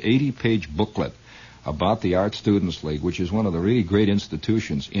illustrated 80-page booklet about the Art Students League, which is one of the really great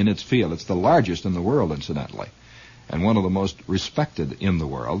institutions in its field, it's the largest in the world, incidentally, and one of the most respected in the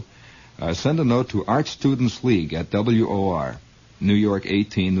world, send a note to Art Students League at WOR, New York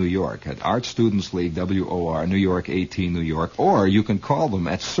 18, New York, at Art Students League, WOR, New York 18, New York, or you can call them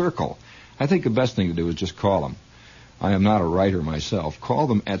at Circle. I think the best thing to do is just call them. I am not a writer myself. Call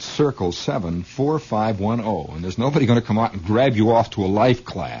them at Circle 74510, and there's nobody going to come out and grab you off to a life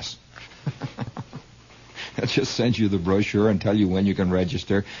class. They'll just send you the brochure and tell you when you can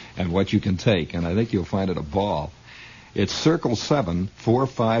register and what you can take, and I think you'll find it a ball. It's Circle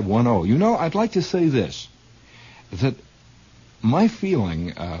 74510. You know, I'd like to say this, that my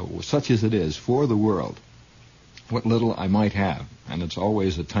feeling, such as it is, for the world, what little I might have, and it's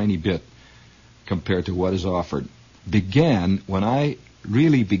always a tiny bit compared to what is offered, began when I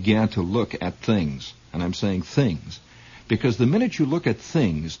really began to look at things, and I'm saying things, because the minute you look at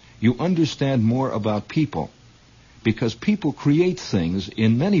things, you understand more about people, because people create things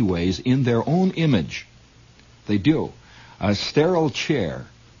in many ways in their own image. They do. A sterile chair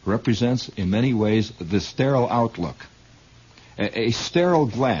represents in many ways the sterile outlook. A sterile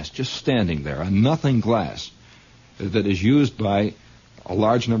glass just standing there, a nothing glass that is used by a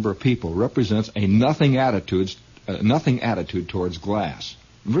large number of people represents a nothing attitude towards glass.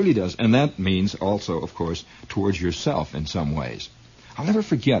 It really does. And that means also, of course, towards yourself in some ways. I'll never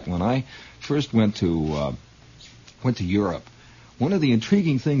forget when I first went to Europe, one of the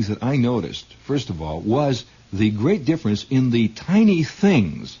intriguing things that I noticed, first of all, was the great difference in the tiny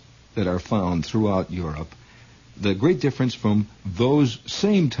things that are found throughout Europe, the great difference from those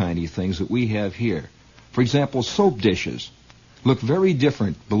same tiny things that we have here. For example, soap dishes look very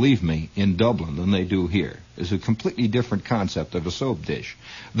different, believe me, in Dublin than they do here. It's a completely different concept of a soap dish.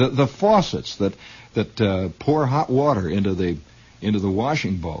 The faucets that pour hot water into the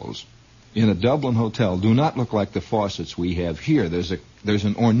washing bowls in a Dublin hotel do not look like the faucets we have here. There's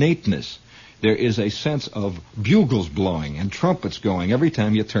an ornateness. There is a sense of bugles blowing and trumpets going every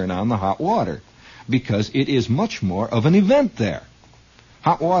time you turn on the hot water, because it is much more of an event there.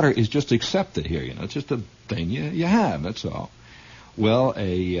 Hot water is just accepted here, you know. It's just a thing you have, that's all. Well,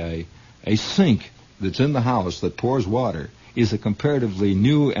 a sink that's in the house that pours water is a comparatively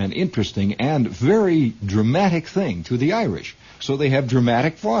new and interesting and very dramatic thing to the Irish. So they have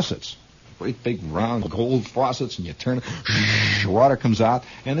dramatic faucets, great big round gold faucets, and you turn it, water comes out,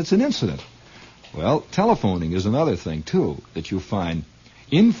 and it's an incident. Well, telephoning is another thing, too, that you find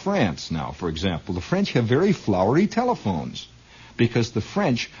in France now, for example. The French have very flowery telephones because the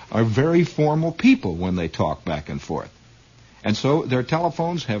French are very formal people when they talk back and forth. And so their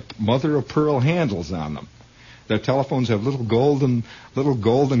telephones have mother-of-pearl handles on them. Their telephones have little golden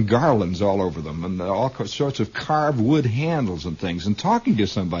garlands all over them and all sorts of carved wood handles and things. And talking to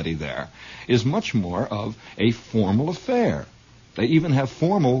somebody there is much more of a formal affair. They even have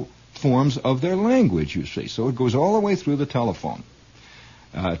formal forms of their language, you see. So it goes all the way through the telephone.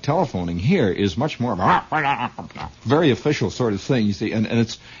 Telephoning here is much more of a very official sort of thing, you see. And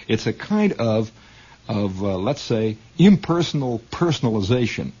it's a kind of let's say, impersonal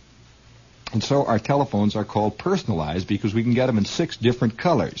personalization. And so our telephones are called personalized because we can get them in 6 different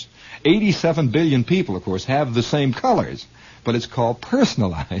colors. 87 billion people, of course, have the same colors, but it's called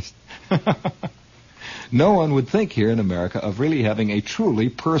personalized. No one would think here in America of really having a truly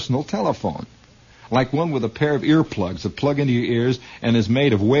personal telephone, like one with a pair of earplugs that plug into your ears and is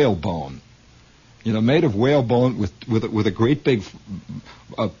made of whalebone. You know, made of whalebone with a great big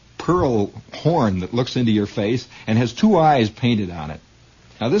pearl horn that looks into your face and has 2 eyes painted on it.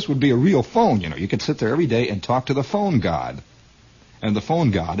 Now, this would be a real phone, you know. You could sit there every day and talk to the phone god. And the phone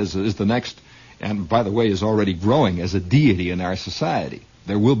god is the next, and by the way, is already growing as a deity in our society.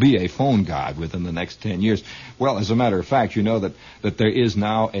 There will be a phone god within the next 10 years. Well, as a matter of fact, you know that there is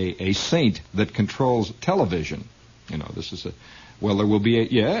now a saint that controls television. You know, there will be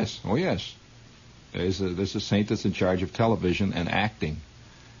yes. There's a saint that's in charge of television and acting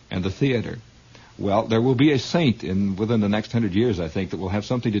and the theater. Well, there will be a saint within the next 100 years, I think, that will have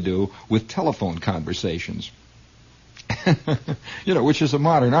something to do with telephone conversations. You know, which is a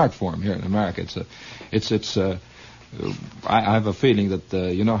modern art form here in America. I have a feeling that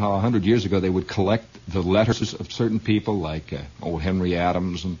you know how 100 years ago they would collect the letters of certain people like old Henry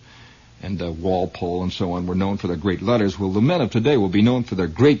Adams and Walpole and so on were known for their great letters. Well, the men of today will be known for their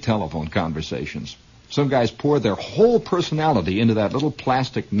great telephone conversations. Some guys pour their whole personality into that little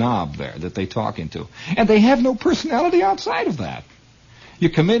plastic knob there that they talk into. And they have no personality outside of that. You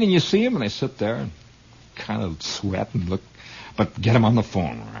come in and you see them and they sit there and kind of sweat and look, but get them on the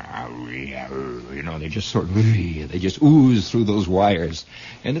phone. You know, they just they just ooze through those wires.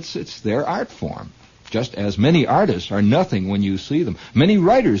 And it's their art form. Just as many artists are nothing when you see them. Many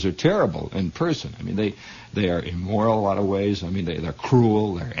writers are terrible in person. I mean, they are immoral in a lot of ways. I mean, they're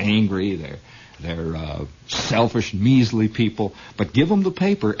cruel, they're angry, they're selfish, measly people. But give them the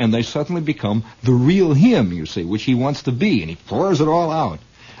paper and they suddenly become the real him, you see, which he wants to be, and he pours it all out.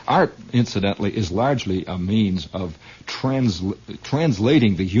 Art, incidentally, is largely a means of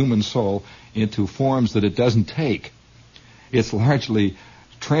translating the human soul into forms that it doesn't take. It's largely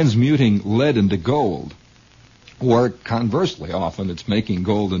transmuting lead into gold, or conversely, often it's making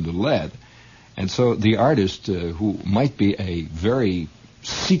gold into lead. And so the artist, who might be a very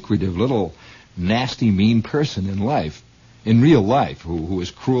secretive little nasty, mean person in real life, who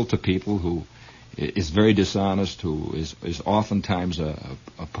is cruel to people, who is very dishonest, who is oftentimes a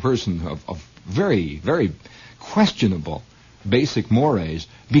person of very, very questionable basic mores,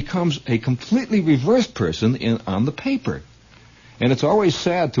 becomes a completely reversed person on the paper. And it's always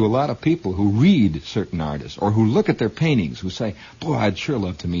sad to a lot of people who read certain artists or who look at their paintings, who say, "Boy, I'd sure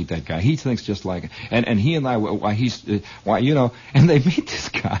love to meet that guy. He thinks just like it. And he and I, and they meet this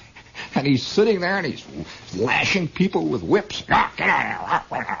guy, and he's sitting there and he's lashing people with whips.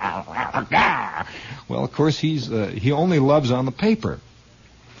 Well, of course, he only loves on the paper.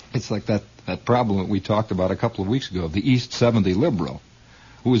 It's like that problem that we talked about a couple of weeks ago, the East 70 liberal,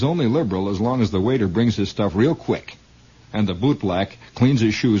 who is only liberal as long as the waiter brings his stuff real quick. And the bootblack cleans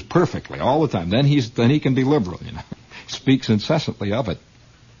his shoes perfectly all the time. Then he can be liberal, you know. Speaks incessantly of it.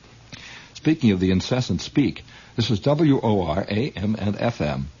 Speaking of the incessant speak, this is WOR AM and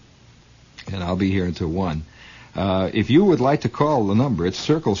FM, and I'll be here until 1. If you would like to call the number, it's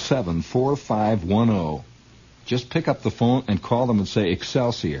circle 74510. Just pick up the phone and call them and say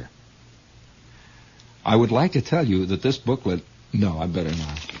Excelsior. I would like to tell you that this booklet. No, I better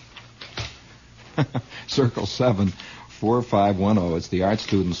not. Circle 74510. It's the Art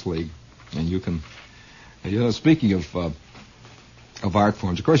Students League, and you can. Speaking of art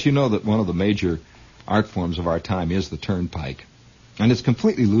forms, of course, you know that one of the major art forms of our time is the turnpike, and it's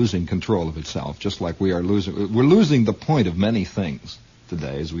completely losing control of itself. Just like we're losing the point of many things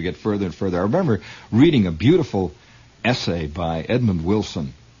today as we get further and further. I remember reading a beautiful essay by Edmund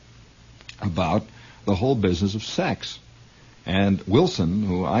Wilson about the whole business of sex. And Wilson,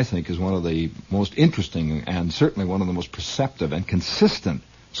 who I think is one of the most interesting and certainly one of the most perceptive and consistent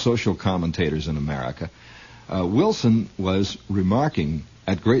social commentators in America, Wilson was remarking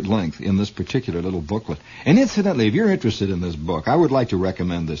at great length in this particular little booklet. And incidentally, if you're interested in this book, I would like to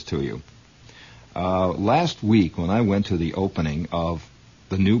recommend this to you. Last week, when I went to the opening of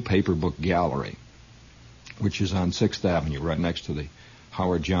the new paper book gallery, which is on 6th Avenue, right next to the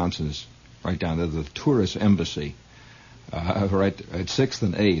Howard Johnson's, right down there, the tourist embassy, right at 6th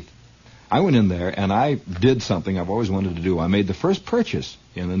and 8th. I went in there and I did something I've always wanted to do. I made the first purchase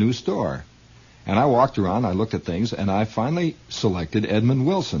in the new store. And I walked around, I looked at things, and I finally selected Edmund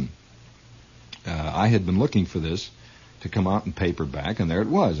Wilson. I had been looking for this to come out in paperback, and there it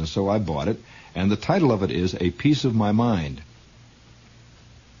was. And so I bought it. And the title of it is A Piece of My Mind.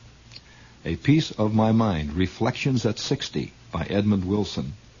 A Piece of My Mind, Reflections at 60 by Edmund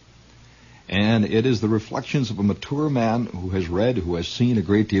Wilson. And it is the reflections of a mature man who has read, who has seen a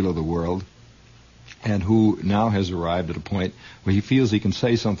great deal of the world, and who now has arrived at a point where he feels he can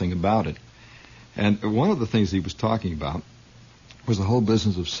say something about it. And one of the things he was talking about was the whole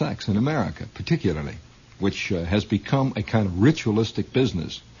business of sex in America, particularly, which has become a kind of ritualistic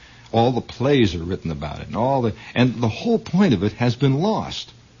business. All the plays are written about it, and the whole point of it has been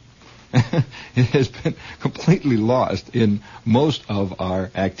lost. It has been completely lost in most of our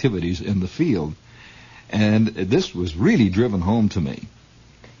activities in the field. And this was really driven home to me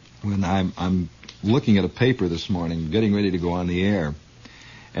when I'm looking at a paper this morning, getting ready to go on the air.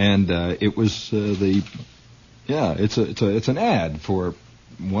 And it was it's an ad for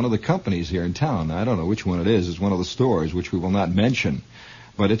one of the companies here in town. I don't know which one it is. It's one of the stores, which we will not mention.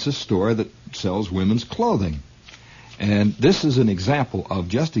 But it's a store that sells women's clothing. And this is an example of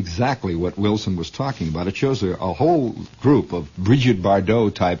just exactly what Wilson was talking about. It shows a whole group of Brigitte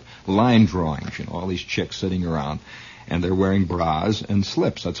Bardot-type line drawings, all these chicks sitting around, and they're wearing bras and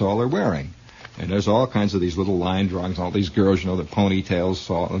slips. That's all they're wearing. And there's all kinds of these little line drawings, all these girls, the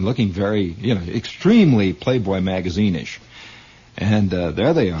ponytails, and looking very, extremely Playboy magazine-ish. And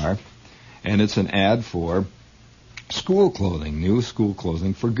there they are. And it's an ad for school clothing, new school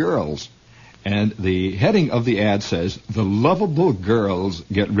clothing for girls. And the heading of the ad says, "The lovable girls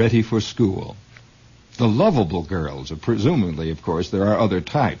get ready for school." The lovable girls. Presumably, of course, there are other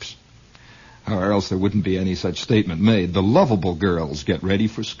types, or else there wouldn't be any such statement made. The lovable girls get ready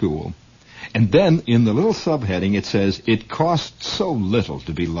for school. And then in the little subheading it says, "It costs so little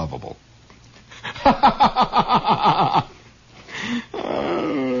to be lovable."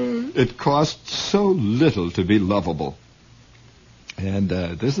 It costs so little to be lovable. And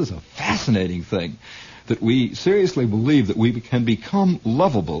this is a fascinating thing, that we seriously believe that we can become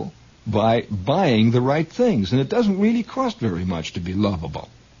lovable by buying the right things. And it doesn't really cost very much to be lovable.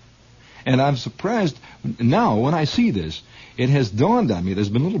 And I'm surprised now when I see this. It has dawned on me, there's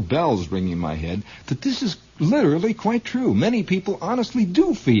been little bells ringing in my head, that this is literally quite true. Many people honestly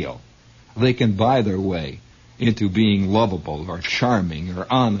do feel they can buy their way into being lovable or charming or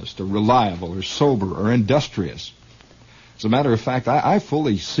honest or reliable or sober or industrious. As a matter of fact, I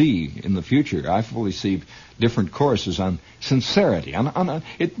fully see in the future, different courses on sincerity.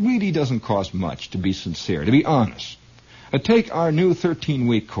 It really doesn't cost much to be sincere, to be honest. Take our new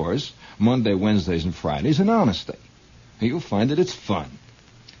 13-week course, Monday, Wednesdays, and Fridays, in honesty. You'll find that it's fun.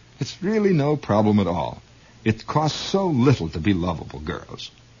 It's really no problem at all. It costs so little to be lovable, girls.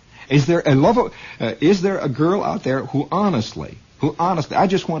 Is there a girl out there who honestly, I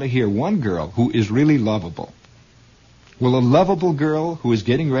just want to hear one girl who is really lovable. Will a lovable girl who is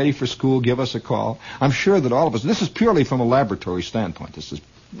getting ready for school give us a call? I'm sure that all of us, this is purely from a laboratory standpoint. This is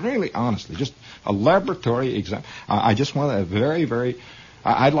really, honestly, just a laboratory exam. I just want to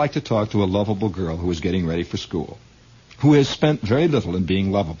I'd like to talk to a lovable girl who is getting ready for school, who has spent very little in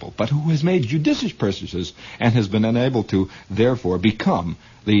being lovable, but who has made judicious purchases and has been unable to, therefore, become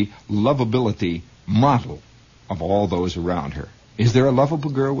the lovability model of all those around her. Is there a lovable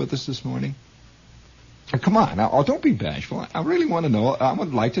girl with us this morning? Come on, now, don't be bashful. I really want to know. I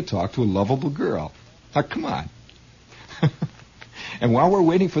would like to talk to a lovable girl. Come on. And while we're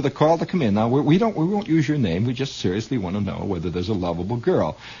waiting for the call to come in, now we won't use your name. We just seriously want to know whether there's a lovable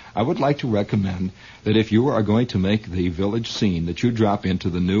girl. I would like to recommend that if you are going to make the village scene, that you drop into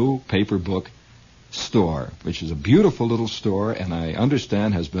the new paper book store, which is a beautiful little store, and I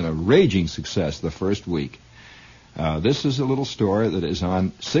understand has been a raging success the first week. This is a little store that is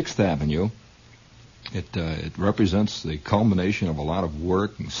on 6th Avenue. It represents the culmination of a lot of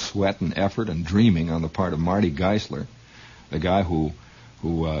work and sweat and effort and dreaming on the part of Marty Geisler, the guy who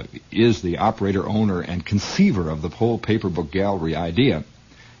is the operator, owner, and conceiver of the whole paper book gallery idea.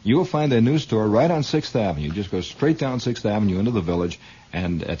 You will find a new store right on 6th Avenue. Just go straight down 6th Avenue into the village,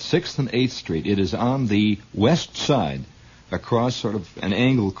 and at 6th and 8th Street, it is on the west side, across sort of an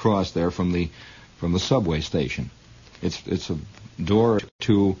angled cross there from the subway station. It's a door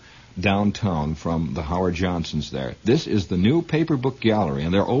to downtown from the Howard Johnsons there. This is the new paper book gallery,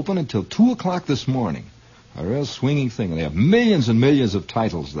 and they're open until 2 o'clock this morning. A real swinging thing. They have millions and millions of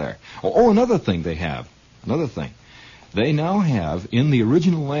titles there. Another thing they have. They now have, in the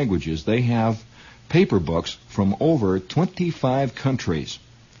original languages, they have paper books from over 25 countries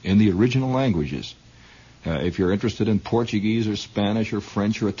in the original languages. If you're interested in Portuguese or Spanish or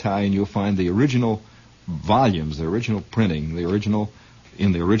French or Italian, you'll find the original volumes, the original printing,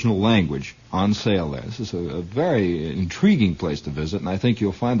 in the original language on sale there. This is a very intriguing place to visit, and I think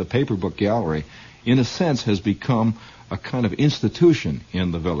you'll find the paper book gallery, in a sense, has become a kind of institution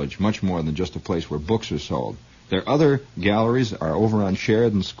in the village, much more than just a place where books are sold. Their other galleries are over on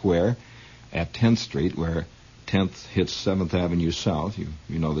Sheridan Square, at 10th Street, where 10th hits 7th Avenue South. You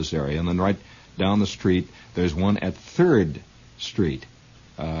know this area. And then right down the street, there's one at 3rd Street.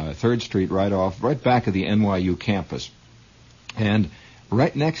 3rd Street right back of the NYU campus. And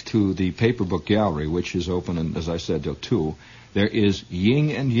right next to the Paper Book Gallery, which is open, as I said, till 2, there is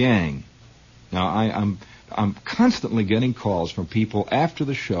Yin and Yang. Now, I'm constantly getting calls from people after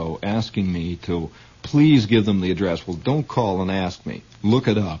the show asking me to please give them the address. Well, don't call and ask me. Look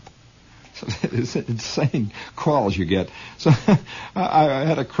it up. So it's insane calls you get. So I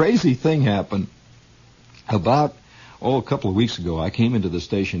had a crazy thing happen about, a couple of weeks ago. I came into the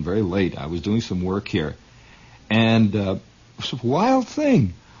station very late. I was doing some work here. And it was a wild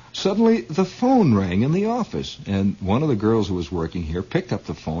thing. Suddenly, the phone rang in the office, and one of the girls who was working here picked up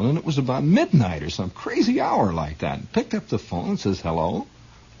the phone, and it was about midnight or some crazy hour like that, and picked up the phone and says, "Hello?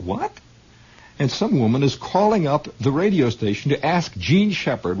 What?" And some woman is calling up the radio station to ask Gene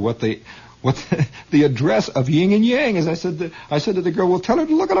Shepard what the address of Yin and Yang is. I said to the girl, "Well, tell her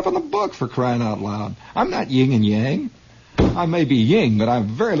to look it up in the book, for crying out loud. I'm not Yin and Yang. I may be Yin, but I have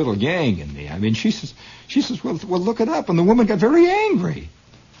very little Yang in me." I mean, she says, well, look it up, and the woman got very angry.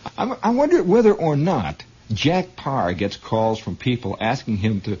 I wonder whether or not Jack Parr gets calls from people asking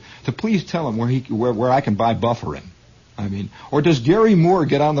him to please tell him where I can buy bufferin. I mean, or does Gary Moore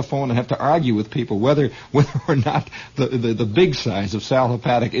get on the phone and have to argue with people whether or not the big size of Sal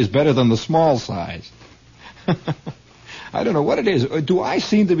Hepatic is better than the small size? I don't know what it is. Do I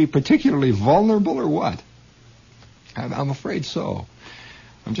seem to be particularly vulnerable or what? I'm afraid so.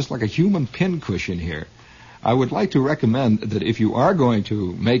 I'm just like a human pincushion here. I would like to recommend that if you are going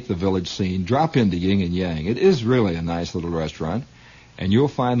to make the village scene, drop into Yin and Yang. It is really a nice little restaurant, and you'll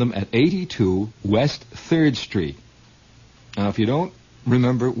find them at 82 West 3rd Street. Now, if you don't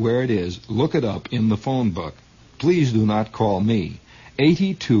remember where it is, look it up in the phone book. Please do not call me.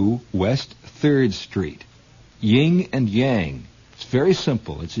 82 West 3rd Street. Yin and Yang. It's very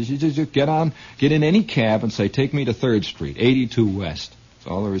simple. It's just get in any cab and say, "Take me to 3rd Street, 82 West."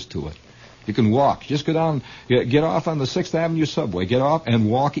 That's all there is to it. You can walk. Just go down, get off on the 6th Avenue subway, get off and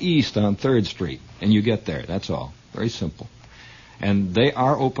walk east on 3rd Street, and you get there. That's all. Very simple. And they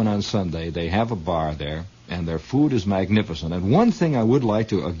are open on Sunday. They have a bar there, and their food is magnificent. And one thing I would like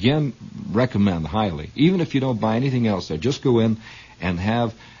to, again, recommend highly, even if you don't buy anything else there, just go in and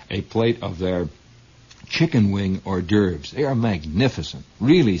have a plate of their chicken wing hors d'oeuvres. They are magnificent.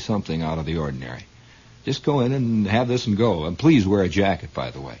 Really something out of the ordinary. Just go in and have this and go. And please wear a jacket, by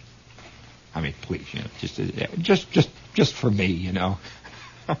the way. I mean, please, just for me,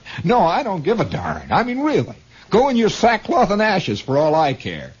 No, I don't give a darn. I mean, really. Go in your sackcloth and ashes for all I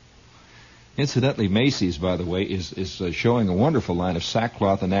care. Incidentally, Macy's, by the way, is showing a wonderful line of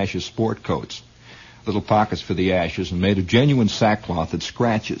sackcloth and ashes sport coats. Little pockets for the ashes and made of genuine sackcloth that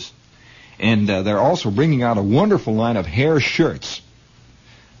scratches. And they're also bringing out a wonderful line of hair shirts.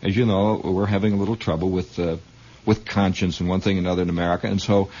 As you know, we're having a little trouble with conscience and one thing and another in America, and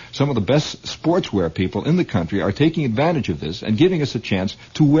so some of the best sportswear people in the country are taking advantage of this and giving us a chance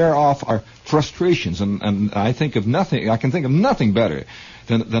to wear off our frustrations. And I can think of nothing better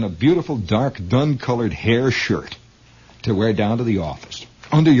than a beautiful dark dun-colored hair shirt to wear down to the office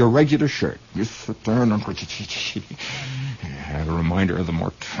under your regular shirt. You sit there and a reminder of the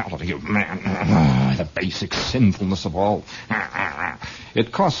mortality of man, the basic sinfulness of all.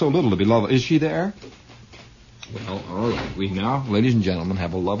 It costs so little to be loved. Is she there? Well, all right. We now, ladies and gentlemen,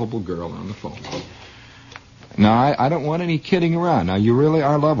 have a lovable girl on the phone. Now, I don't want any kidding around. Now, you really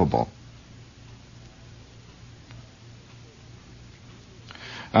are lovable.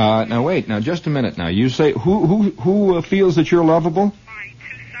 Now, wait. Now, just a minute. Now, you say who feels that you're lovable? My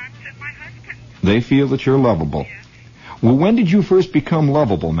 2 sons and my husband. They feel that you're lovable. Yes. Well, when did you first become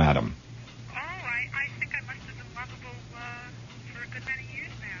lovable, madam? Oh, I think I must have been lovable for a good many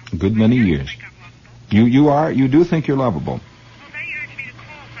years now. A good many years. You do think you're lovable. Well, they urge me to call,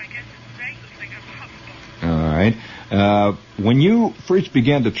 so I guess they think I'm lovable. All right. When you first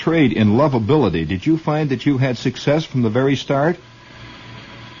began to trade in lovability, did you find that you had success from the very start? Well,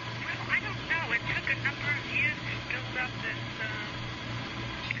 I don't know. It took a number of years to build up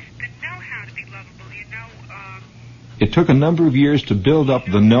the know-how to be lovable, It took a number of years to build up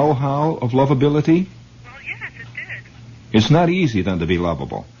the know-how of lovability? Well, yes, it did. It's not easy, then, to be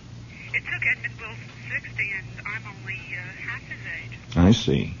lovable. It took Edmund Wilson 60, and I'm only half his age. I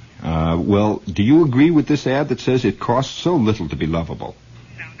see. Well, do you agree with this ad that says it costs so little to be lovable?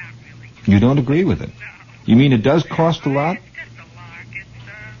 No, not really. You don't agree with it? No. You mean it does cost a lot? It's just a lark. It's,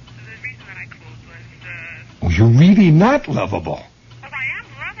 the reason that I called was, Oh, you're really not lovable. Well, I am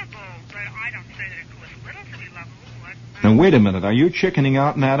lovable, but I don't say that it costs little to be lovable. Now, wait a minute. Are you chickening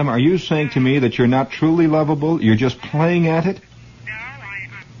out, madam? Are you saying to me that you're not truly lovable? You're just playing at it? No,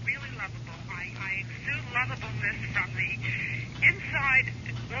 I'm really lovable. I exude lovableness from the inside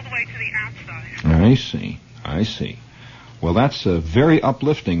all the way to the outside. I see. Well, that's very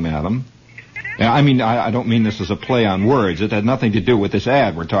uplifting, madam. I mean, I don't mean this as a play on words. It had nothing to do with this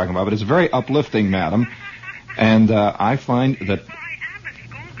ad we're talking about, but it's very uplifting, madam. And I find that... Well, I am a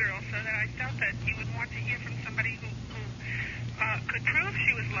schoolgirl, so that I felt that you would want to hear from somebody who could prove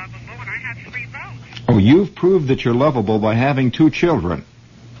she was lovable, and I had 3 votes. Oh, you've proved that you're lovable by having 2 children.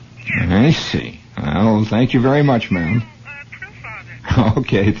 Yes. I see. Well, thank you very much, ma'am. Proof of it.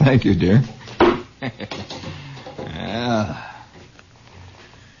 Okay, thank you, dear.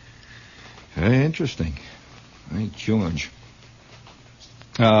 Very interesting. Hey, George.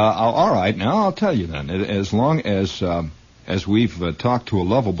 All right, now I'll tell you then. As long as we've talked to a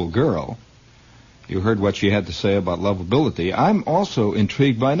lovable girl, you heard what she had to say about lovability. I'm also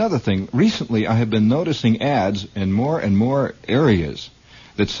intrigued by another thing. Recently, I have been noticing ads in more and more areas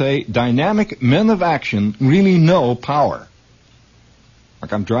that say dynamic men of action really know power.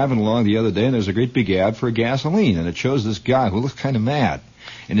 Like I'm driving along the other day, and there's a great big ad for gasoline, and it shows this guy who looks kind of mad,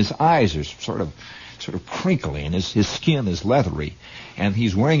 and his eyes are sort of crinkly, and his skin is leathery, and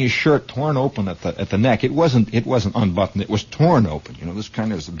he's wearing his shirt torn open at the neck. It wasn't unbuttoned; it was torn open. You know, this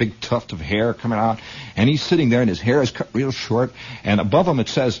kind of a big tuft of hair coming out, and he's sitting there, and his hair is cut real short, and above him it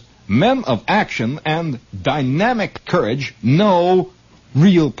says, "Men of action and dynamic courage know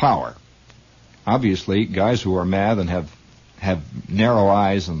real power." Obviously, guys who are mad and have narrow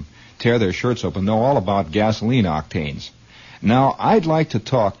eyes and tear their shirts open know all about gasoline octanes. Now, I'd like to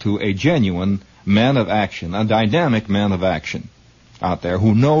talk to a genuine man of action, a dynamic man of action out there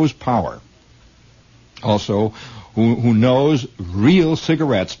who knows power. Also, who knows real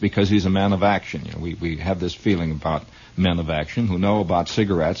cigarettes because he's a man of action. You know, we have this feeling about men of action who know about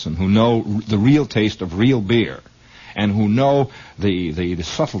cigarettes and who know the real taste of real beer, and who know the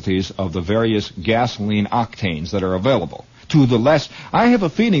subtleties of the various gasoline octanes that are available. I have a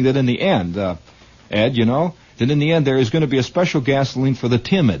feeling that in the end, Ed, you know, that in the end there is going to be a special gasoline for the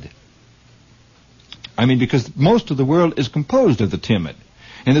timid. I mean, because most of the world is composed of the timid.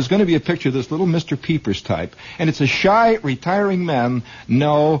 And there's going to be a picture of this little Mr. Peepers type, and it's a shy, retiring man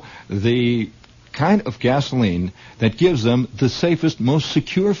know the kind of gasoline that gives them the safest, most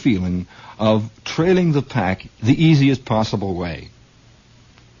secure feeling of trailing the pack the easiest possible way.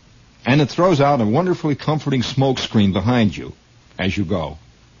 And it throws out a wonderfully comforting smoke screen behind you as you go.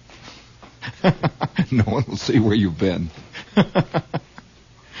 No one will see where you've been.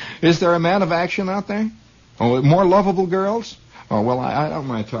 Is there a man of action out there? Oh, more lovable girls? Oh, well, I don't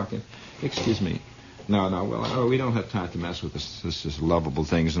mind talking. Excuse me. No, well, we don't have time to mess with this lovable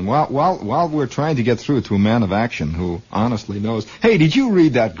things. And while we're trying to get through to a man of action who honestly knows, hey, did you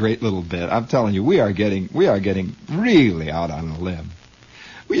read that great little bit? I'm telling you, we are getting really out on a limb.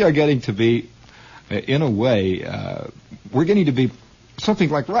 We are getting to be, in a way, we're getting to be something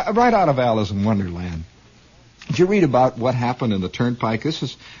like right out of Alice in Wonderland. Did you read about what happened in the Turnpike?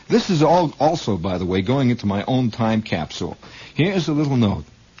 This is all also, by the way, going into my own time capsule. Here's a little note.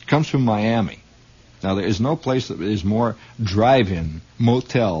 It comes from Miami. Now, there is no place that is more drive-in,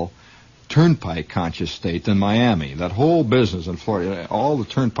 motel, turnpike conscious state than Miami. That whole business in Florida, all the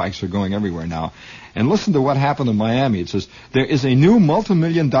turnpikes are going everywhere now. And listen to what happened in Miami. It says, there is a new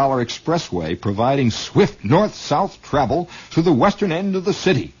multi-million-dollar expressway providing swift north-south travel to the western end of the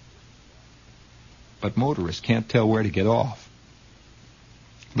city. But motorists can't tell where to get off.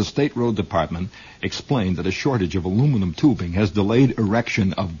 The State Road Department explained that a shortage of aluminum tubing has delayed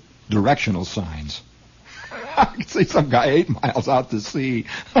erection of directional signs. I can see some guy 8 miles out to sea.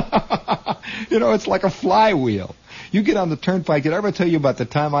 You know, it's like a flywheel. You get on the turnpike. Did I ever tell you about the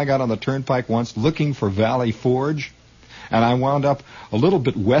time I got on the turnpike once looking for Valley Forge? And I wound up a little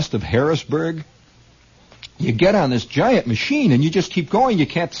bit west of Harrisburg. You get on this giant machine and you just keep going. You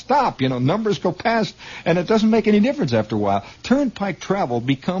can't stop. You know, numbers go past and it doesn't make any difference after a while. Turnpike travel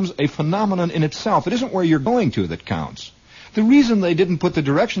becomes a phenomenon in itself. It isn't where you're going to that counts. The reason they didn't put the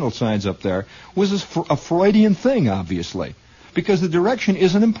directional signs up there was a Freudian thing, obviously, because the direction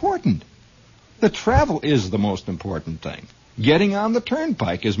isn't important. The travel is the most important thing. Getting on the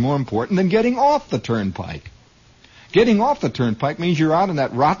turnpike is more important than getting off the turnpike. Getting off the turnpike means you're out in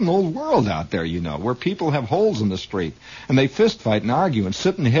that rotten old world out there, you know, where people have holes in the street, and they fist fight and argue and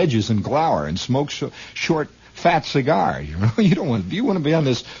sit in hedges and glower and smoke short, fat cigars. You know, you want to be on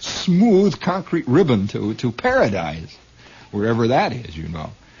this smooth concrete ribbon to paradise, wherever that is, you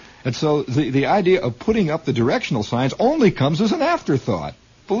know. And so the idea of putting up the directional signs only comes as an afterthought.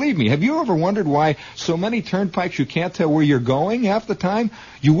 Believe me, have you ever wondered why so many turnpikes you can't tell where you're going half the time?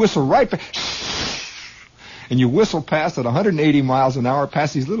 You whistle right back, and you whistle past at 180 miles an hour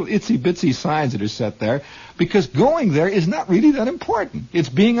past these little itsy-bitsy signs that are set there, because going there is not really that important. It's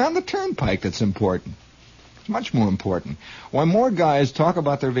being on the turnpike that's important. It's much more important. Why more guys talk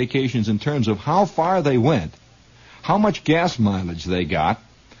about their vacations in terms of how far they went, how much gas mileage they got,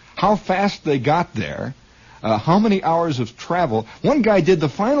 how fast they got there, how many hours of travel. One guy did the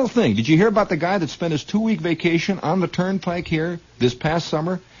final thing. Did you hear about the guy that spent his 2-week vacation on the turnpike here this past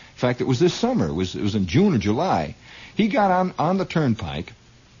summer? In fact, it was this summer. It was in June or July. He got on the turnpike,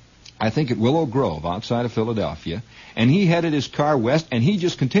 I think at Willow Grove outside of Philadelphia, and he headed his car west, and he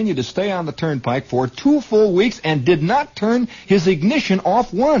just continued to stay on the turnpike for 2 full weeks and did not turn his ignition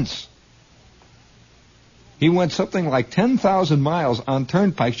off once. He went something like 10,000 miles on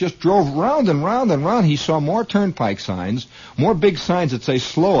turnpikes, just drove round and round and round. He saw more turnpike signs, more big signs that say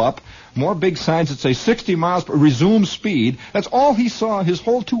slow up, more big signs that say 60 miles per resume speed. That's all he saw his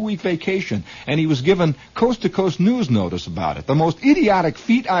whole 2-week vacation. And he was given coast-to-coast news notice about it. The most idiotic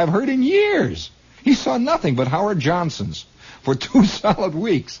feat I've heard in years. He saw nothing but Howard Johnson's for 2 solid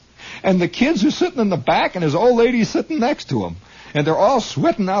weeks. And the kids are sitting in the back and his old lady's sitting next to him. And they're all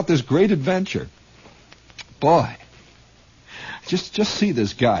sweating out this great adventure. Boy, just see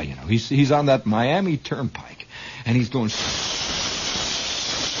this guy, you know. He's on that Miami Turnpike, and he's going.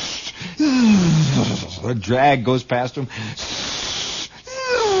 A drag goes past him.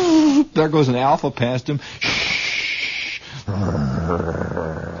 There goes an Alpha past him.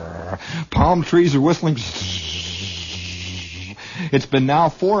 Palm trees are whistling. It's been now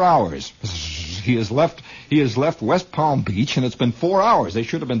 4 hours. He has left West Palm Beach, and it's been 4 hours. They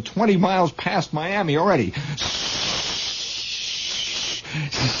should have been 20 miles past Miami already.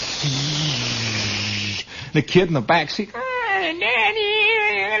 The kid in the back seat,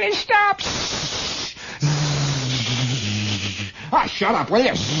 Daddy, stop. Ah, shut up, will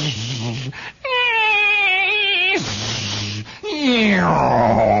you?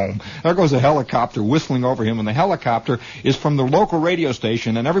 There goes a helicopter whistling over him, and the helicopter is from the local radio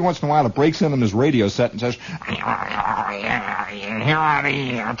station, and every once in a while it breaks in on his radio set and says, here are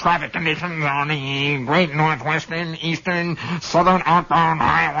the traffic conditions on the Great Northwestern Eastern Southern Outbound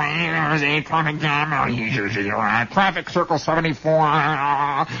Highway. There's a traffic jam. Traffic Circle 74,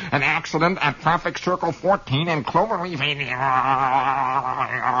 an accident at Traffic Circle 14 in Cloverleaf,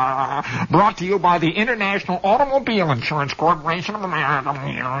 brought to you by the International Automobile Insurance Corporation of America.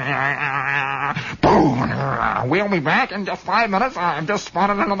 Boom. We'll be back in just 5 minutes. I've just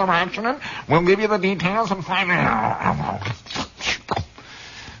spotted another accident. We'll give you the details in 5 minutes.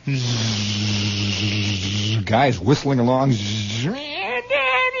 Guys whistling along.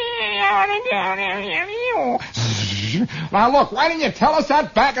 Now look, why didn't you tell us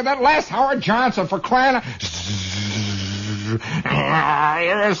that back at that last Howard Johnson for crying out?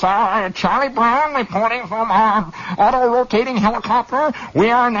 Here is Charlie Brown reporting from our auto-rotating helicopter. We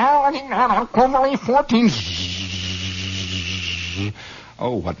are now looking at Cloverleaf 14.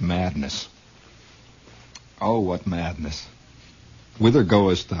 Oh, what madness. Oh, what madness. Whither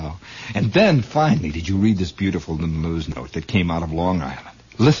goest thou? And then, finally, did you read this beautiful little news note that came out of Long Island?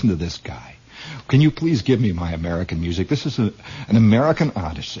 Listen to this guy. Can you please give me my American music? This is an American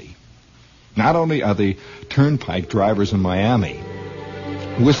odyssey. Not only are the turnpike drivers in Miami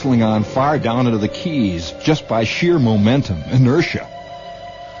whistling on far down into the Keys just by sheer momentum, inertia,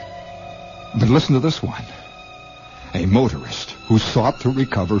 but listen to this one. A motorist who sought to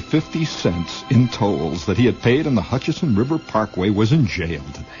recover 50 cents in tolls that he had paid on the Hutchison River Parkway was in jail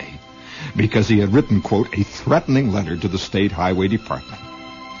today because he had written, quote, a threatening letter to the State Highway Department.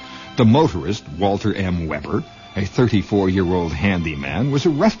 The motorist, Walter M. Weber, a 34-year-old handyman, was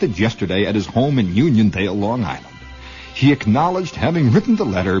arrested yesterday at his home in Uniondale, Long Island. He acknowledged having written the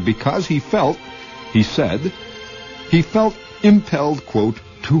letter because he felt impelled, quote,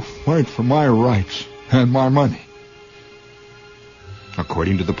 to fight for my rights and my money.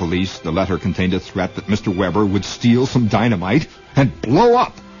 According to the police, the letter contained a threat that Mr. Weber would steal some dynamite and blow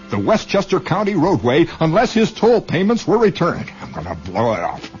up the Westchester County roadway unless his toll payments were returned. I'm going to blow it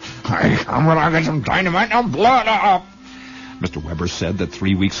up. I'm going to get some dynamite and I'll blow it up. Mr. Weber said that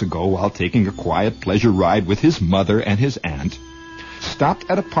 3 weeks ago, while taking a quiet pleasure ride with his mother and his aunt, stopped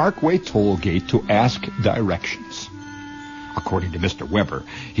at a Parkway toll gate to ask directions. According to Mr. Weber,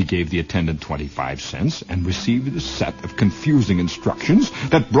 he gave the attendant 25 cents and received a set of confusing instructions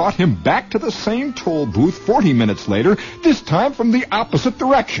that brought him back to the same toll booth 40 minutes later, this time from the opposite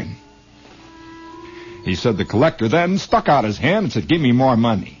direction. He said the collector then stuck out his hand and said, give me more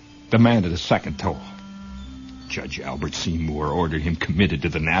money, demanded a second toll. Judge Albert C. Moore ordered him committed to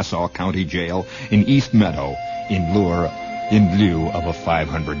the Nassau County Jail in East Meadow in lieu of a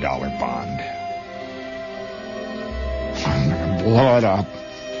 $500 bond. I'm gonna blow it up.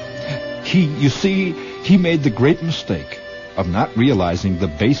 He made the great mistake of not realizing the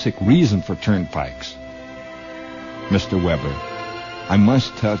basic reason for turnpikes. Mr. Weber, I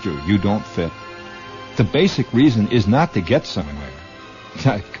must tell you, you don't fit. The basic reason is not to get somewhere.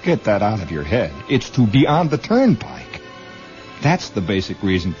 Get that out of your head. It's to be on the turnpike. That's the basic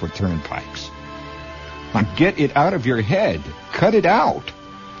reason for turnpikes. Now get it out of your head. Cut it out.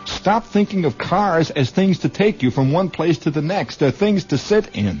 Stop thinking of cars as things to take you from one place to the next. They're things to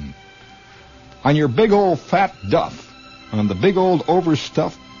sit in. On your big old fat duff, on the big old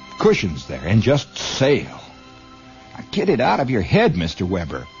overstuffed cushions there, and just sail. Now get it out of your head, Mr.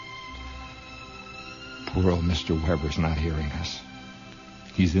 Weber. Poor old Mr. Weber's not hearing us.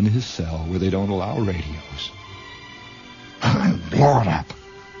 He's in his cell where they don't allow radios. Blow it up.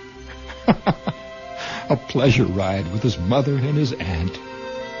 A pleasure ride with his mother and his aunt.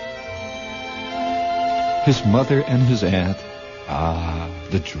 His mother and his aunt. Ah,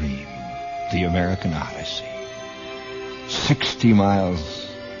 the dream. The American Odyssey. 60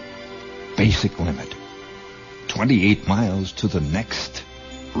 miles. Basic limit. 28 miles to the next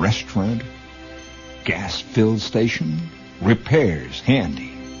restaurant. Gas-filled station. Repairs handy.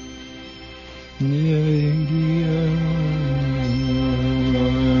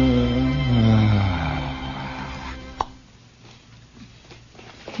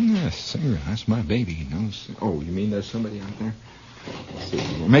 Yes, singer, that's my baby. He knows. Oh, you mean there's somebody out there?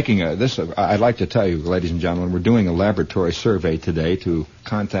 We're making this. I'd like to tell you, ladies and gentlemen, we're doing a laboratory survey today to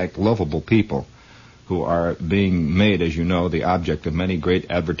contact lovable people who are being made, as you know, the object of many great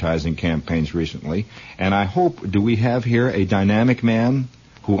advertising campaigns recently. And I hope, do we have here a dynamic man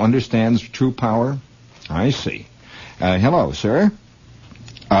who understands true power? I see. Hello, sir.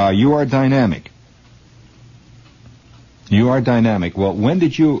 You are dynamic. You are dynamic. Well,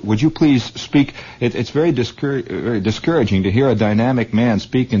 would you please speak? It's very discouraging to hear a dynamic man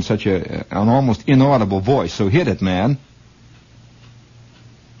speak in such an almost inaudible voice. So hit it, man.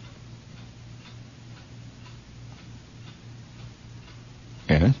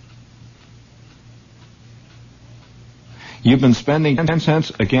 Yes? You've been spending 10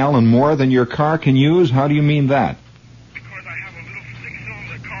 cents a gallon more than your car can use? How do you mean that? Because I have a little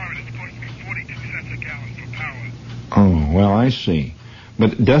six-cylinder car and it's supposed to be 42 cents a gallon for power. Oh, well, I see.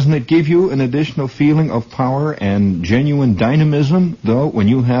 But doesn't it give you an additional feeling of power and genuine dynamism, though, when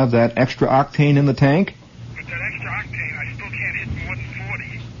you have that extra octane in the tank? With that extra octane, I still can't hit more than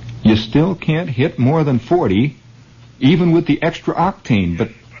 40. You still can't hit more than 40, even with the extra octane, but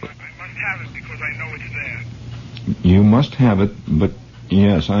I must have it because I know it's there. You must have it, but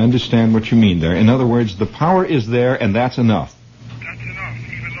yes, I understand what you mean there. In other words, the power is there, and that's enough. That's enough.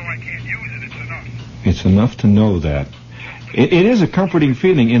 Even though I can't use it, it's enough. It's enough to know that. It is a comforting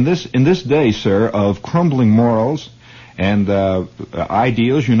feeling in this day, sir, of crumbling morals and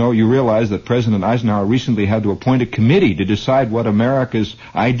ideals. You know, you realize that President Eisenhower recently had to appoint a committee to decide what America's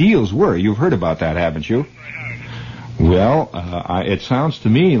ideals were. You've heard about that, haven't you? Well, it sounds to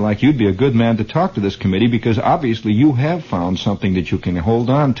me like you'd be a good man to talk to this committee because obviously you have found something that you can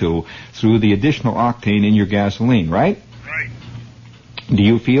hold on to through the additional octane in your gasoline, right? Right. Do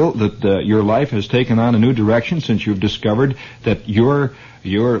you feel that your life has taken on a new direction since you've discovered that your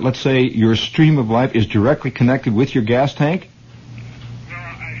let's say your stream of life is directly connected with your gas tank? Well,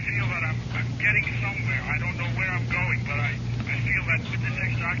 I feel that I'm getting somewhere. I don't know where I'm going, but I feel that with this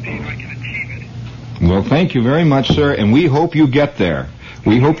extra octane I can achieve it. Well, thank you very much, sir, and we hope you get there.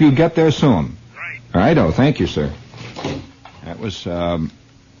 We hope you get there soon. Right. Righto, thank you, sir. That was a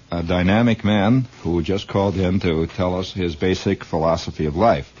dynamic man who just called in to tell us his basic philosophy of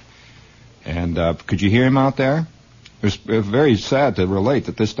life. And could you hear him out there? It was very sad to relate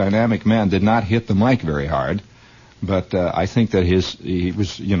that this dynamic man did not hit the mic very hard, but I think that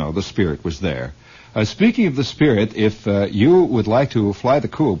the spirit was there. Speaking of the spirit, if you would like to fly the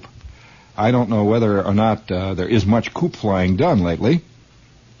coop, I don't know whether or not there is much coop flying done lately.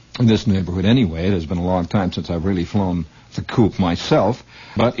 In this neighborhood anyway. It has been a long time since I've really flown the coop myself.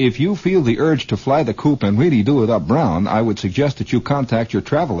 But if you feel the urge to fly the coop and really do it up brown, I would suggest that you contact your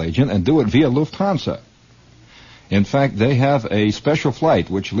travel agent and do it via Lufthansa. In fact, they have a special flight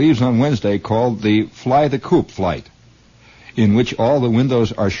which leaves on Wednesday called the Fly the Coop flight, in which all the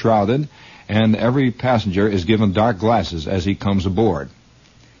windows are shrouded and every passenger is given dark glasses as he comes aboard.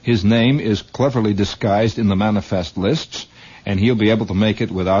 His name is cleverly disguised in the manifest lists, and he'll be able to make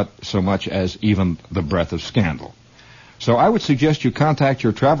it without so much as even the breath of scandal. So I would suggest you contact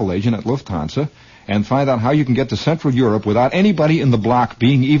your travel agent at Lufthansa and find out how you can get to Central Europe without anybody in the block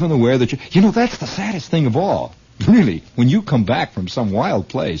being even aware that you... You know, that's the saddest thing of all. Really, when you come back from some wild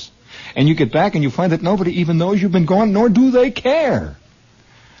place, and you get back and you find that nobody even knows you've been gone, nor do they care.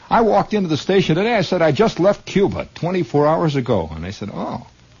 I walked into the station today, I said, I just left Cuba 24 hours ago. And they said, oh,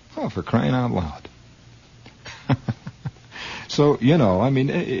 for crying out loud. So, you know, I mean,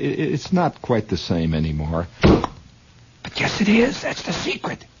 it's not quite the same anymore. But yes, it is. That's the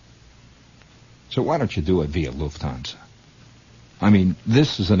secret. So why don't you do it via Lufthansa? I mean,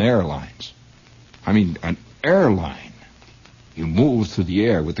 this is an airlines. I mean, an airline. You move through the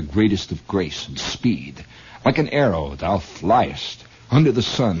air with the greatest of grace and speed. Like an arrow thou fliest under the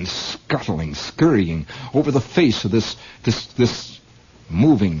sun, scuttling, scurrying over the face of this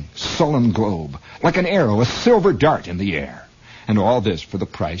moving, sullen globe. Like an arrow, a silver dart in the air. And all this for the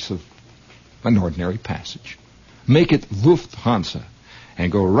price of an ordinary passage. Make it Lufthansa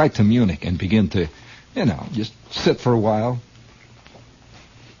and go right to Munich and begin to, you know, just sit for a while,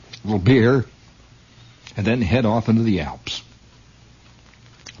 a little beer, and then head off into the Alps.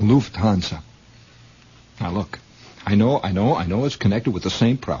 Lufthansa. Now look, I know it's connected with the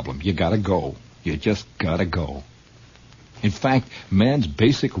same problem. You gotta go. You just gotta go. In fact, man's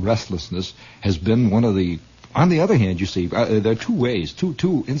basic restlessness has been one of the... On the other hand, you see, there are two ways,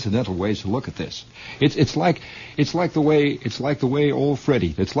 two incidental ways to look at this. It's like the way old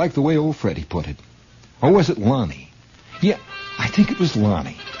Freddie put it. Or was it Lonnie? Yeah, I think it was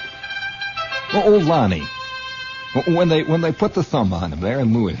Lonnie. Or old Lonnie. When they put the thumb on him there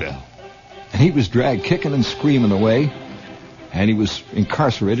in Louisville, and he was dragged kicking and screaming away, and he was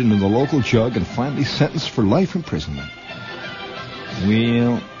incarcerated in the local jug and finally sentenced for life imprisonment.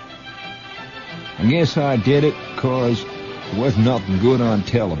 Well, I guess I did it because there wasn't nothing good on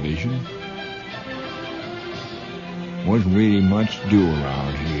television. Wasn't really much to do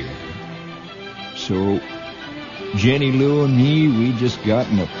around here. So, Jenny Lou and me, we just got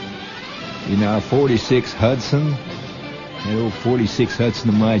in our 46 Hudson. That old 46 Hudson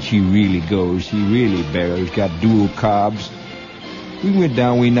of mine, she really goes. She really barrels. Got dual cobs. We went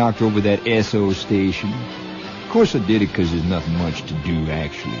down, we knocked over that SO station. Of course I did it because there's nothing much to do,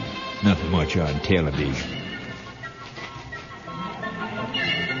 actually. Nothing much on television.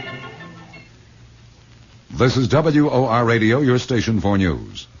 This is WOR Radio, your station for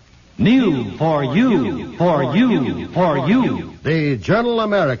news. New for you, for you, for you. The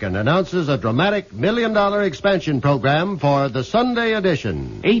Journal-American announces a dramatic $1 million expansion program for the Sunday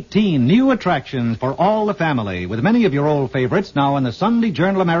edition. 18 new attractions for all the family, with many of your old favorites now in the Sunday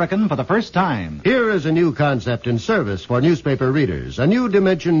Journal-American for the first time. Here is a new concept in service for newspaper readers, a new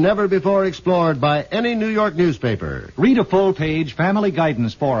dimension never before explored by any New York newspaper. Read a full-page family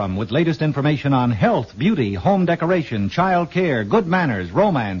guidance forum with latest information on health, beauty, home decoration, child care, good manners,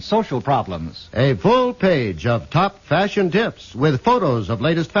 romance, social problems. A full page of top fashion tips with photos of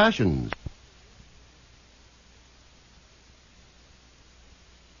latest fashions.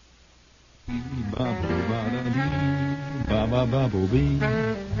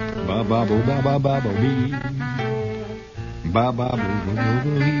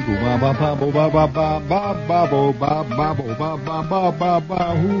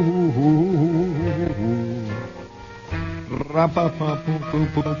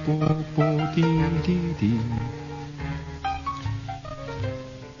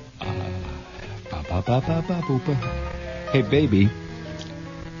 Hey, baby.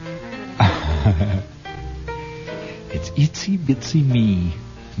 It's itsy bitsy me.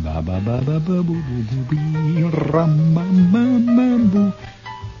 Ba ba ba ba ba boo boo boo bee. Ram ma ma ma boo.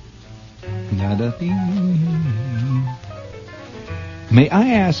 Da da dee. May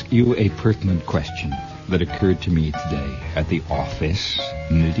I ask you a pertinent question that occurred to me today at the office?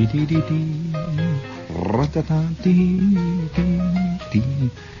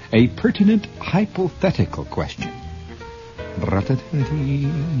 A pertinent hypothetical question. I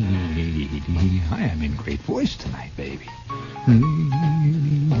am in great voice tonight, baby.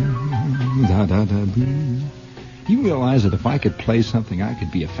 You realize that if I could play something, I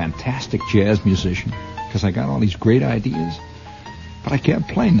could be a fantastic jazz musician, because I got all these great ideas, but I can't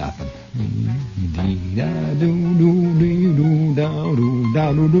play nothing.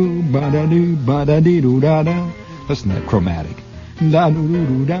 Listen to that chromatic.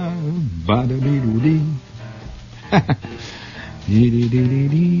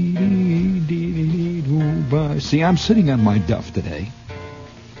 See, I'm sitting on my duff today,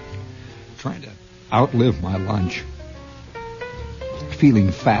 trying to outlive my lunch,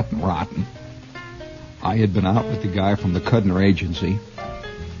 feeling fat and rotten. I had been out with the guy from the Cudner Agency,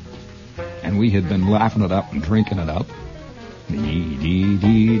 and we had been laughing it up and drinking it up.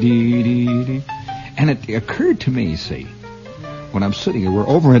 And it occurred to me, see, when I'm sitting here, we're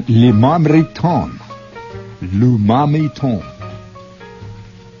over at Le Marmiton,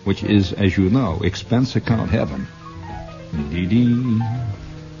 which is, as you know, expense account heaven.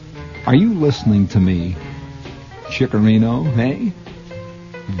 Are you listening to me, Chicorino, hey?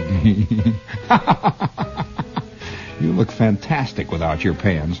 You look fantastic without your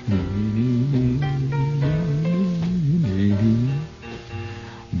pants.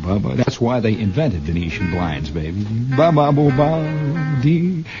 That's why they invented Venetian blinds, baby.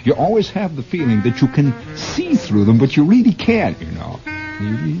 You always have the feeling that you can see through them, but you really can't, you know.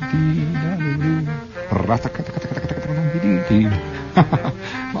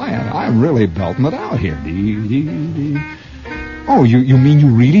 Man, I'm really belting it out here. Oh, you mean you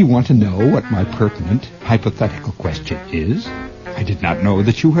really want to know what my pertinent hypothetical question is? I did not know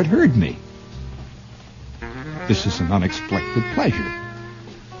that you had heard me. This is an unexpected pleasure.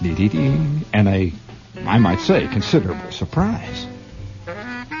 And I might say, considerable surprise.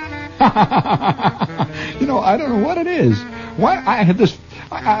 You know, I don't know what it is. Why I have this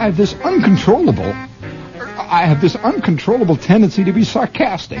uncontrollable tendency to be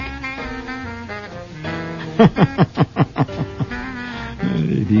sarcastic.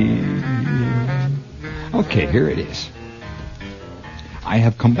 Okay, here it is. I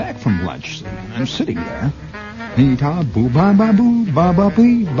have come back from lunch. I'm sitting there.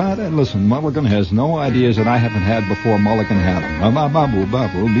 Listen, Mulligan has no ideas that I haven't had before Mulligan had them.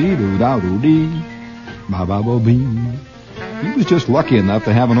 He was just lucky enough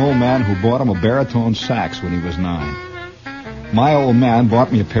to have an old man who bought him a baritone sax when he was 9. My old man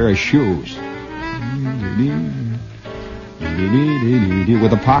bought me a pair of shoes.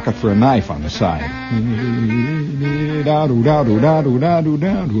 With a pocket for a knife on the side.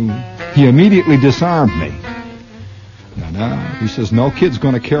 He immediately disarmed me. He says, no kid's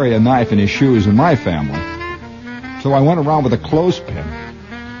going to carry a knife in his shoes in my family. So I went around with a clothespin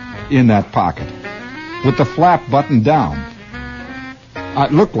in that pocket with the flap buttoned down.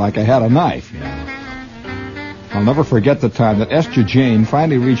 It looked like I had a knife. I'll never forget the time that Esther Jane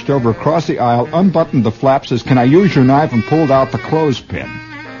finally reached over across the aisle, unbuttoned the flap, says, can I use your knife, and pulled out the clothespin.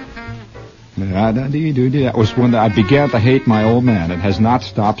 That was when I began to hate my old man. It has not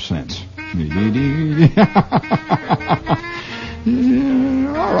stopped since. All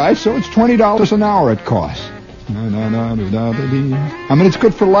right, so it's $20 an hour it costs. I mean, it's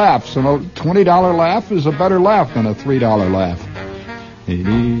good for laughs, and a $20 laugh is a better laugh than a $3 laugh.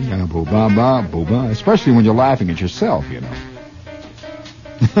 Especially when you're laughing at yourself, you know.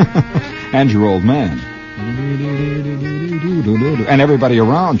 And your old man. And everybody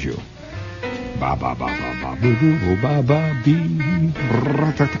around you.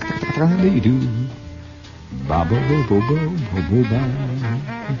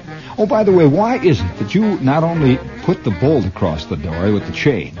 Oh, by the way, why is it that you not only put the bolt across the door with the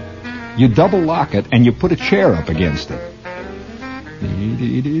chain, you double lock it and you put a chair up against it?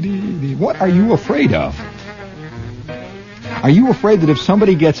 What are you afraid of? Are you afraid that if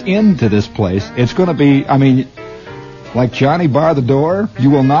somebody gets into this place, it's going to be, I mean, like Johnny Bar the door? You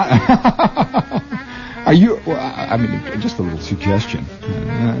will not... Are you... I mean, just a little suggestion.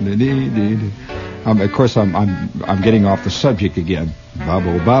 Of course, I'm getting off the subject again.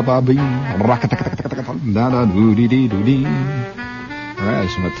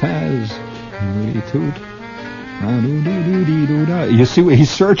 You see, he's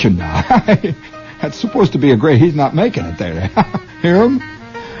searching now. That's supposed to be a great... He's not making it there. Hear him?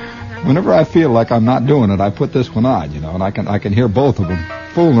 Whenever I feel like I'm not doing it, I put this one on, you know, and I can hear both of them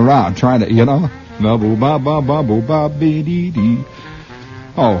fooling around, trying to, you know.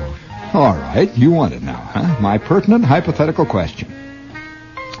 Oh, all right. You want it now, huh? My pertinent hypothetical question.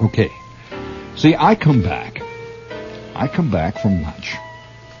 Okay. See, I come back from lunch.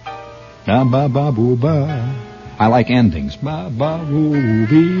 I like endings.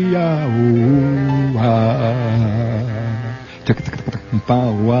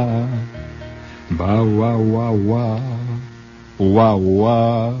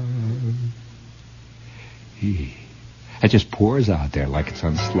 It just pours out there like it's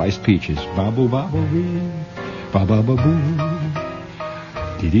on sliced peaches.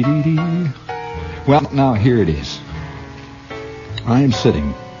 Well, now here it is. I am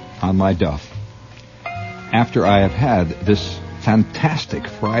sitting on my duff after I have had this fantastic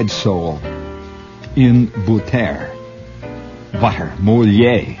fried sole in butter,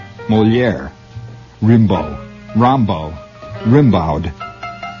 Moliere, Rimbaud,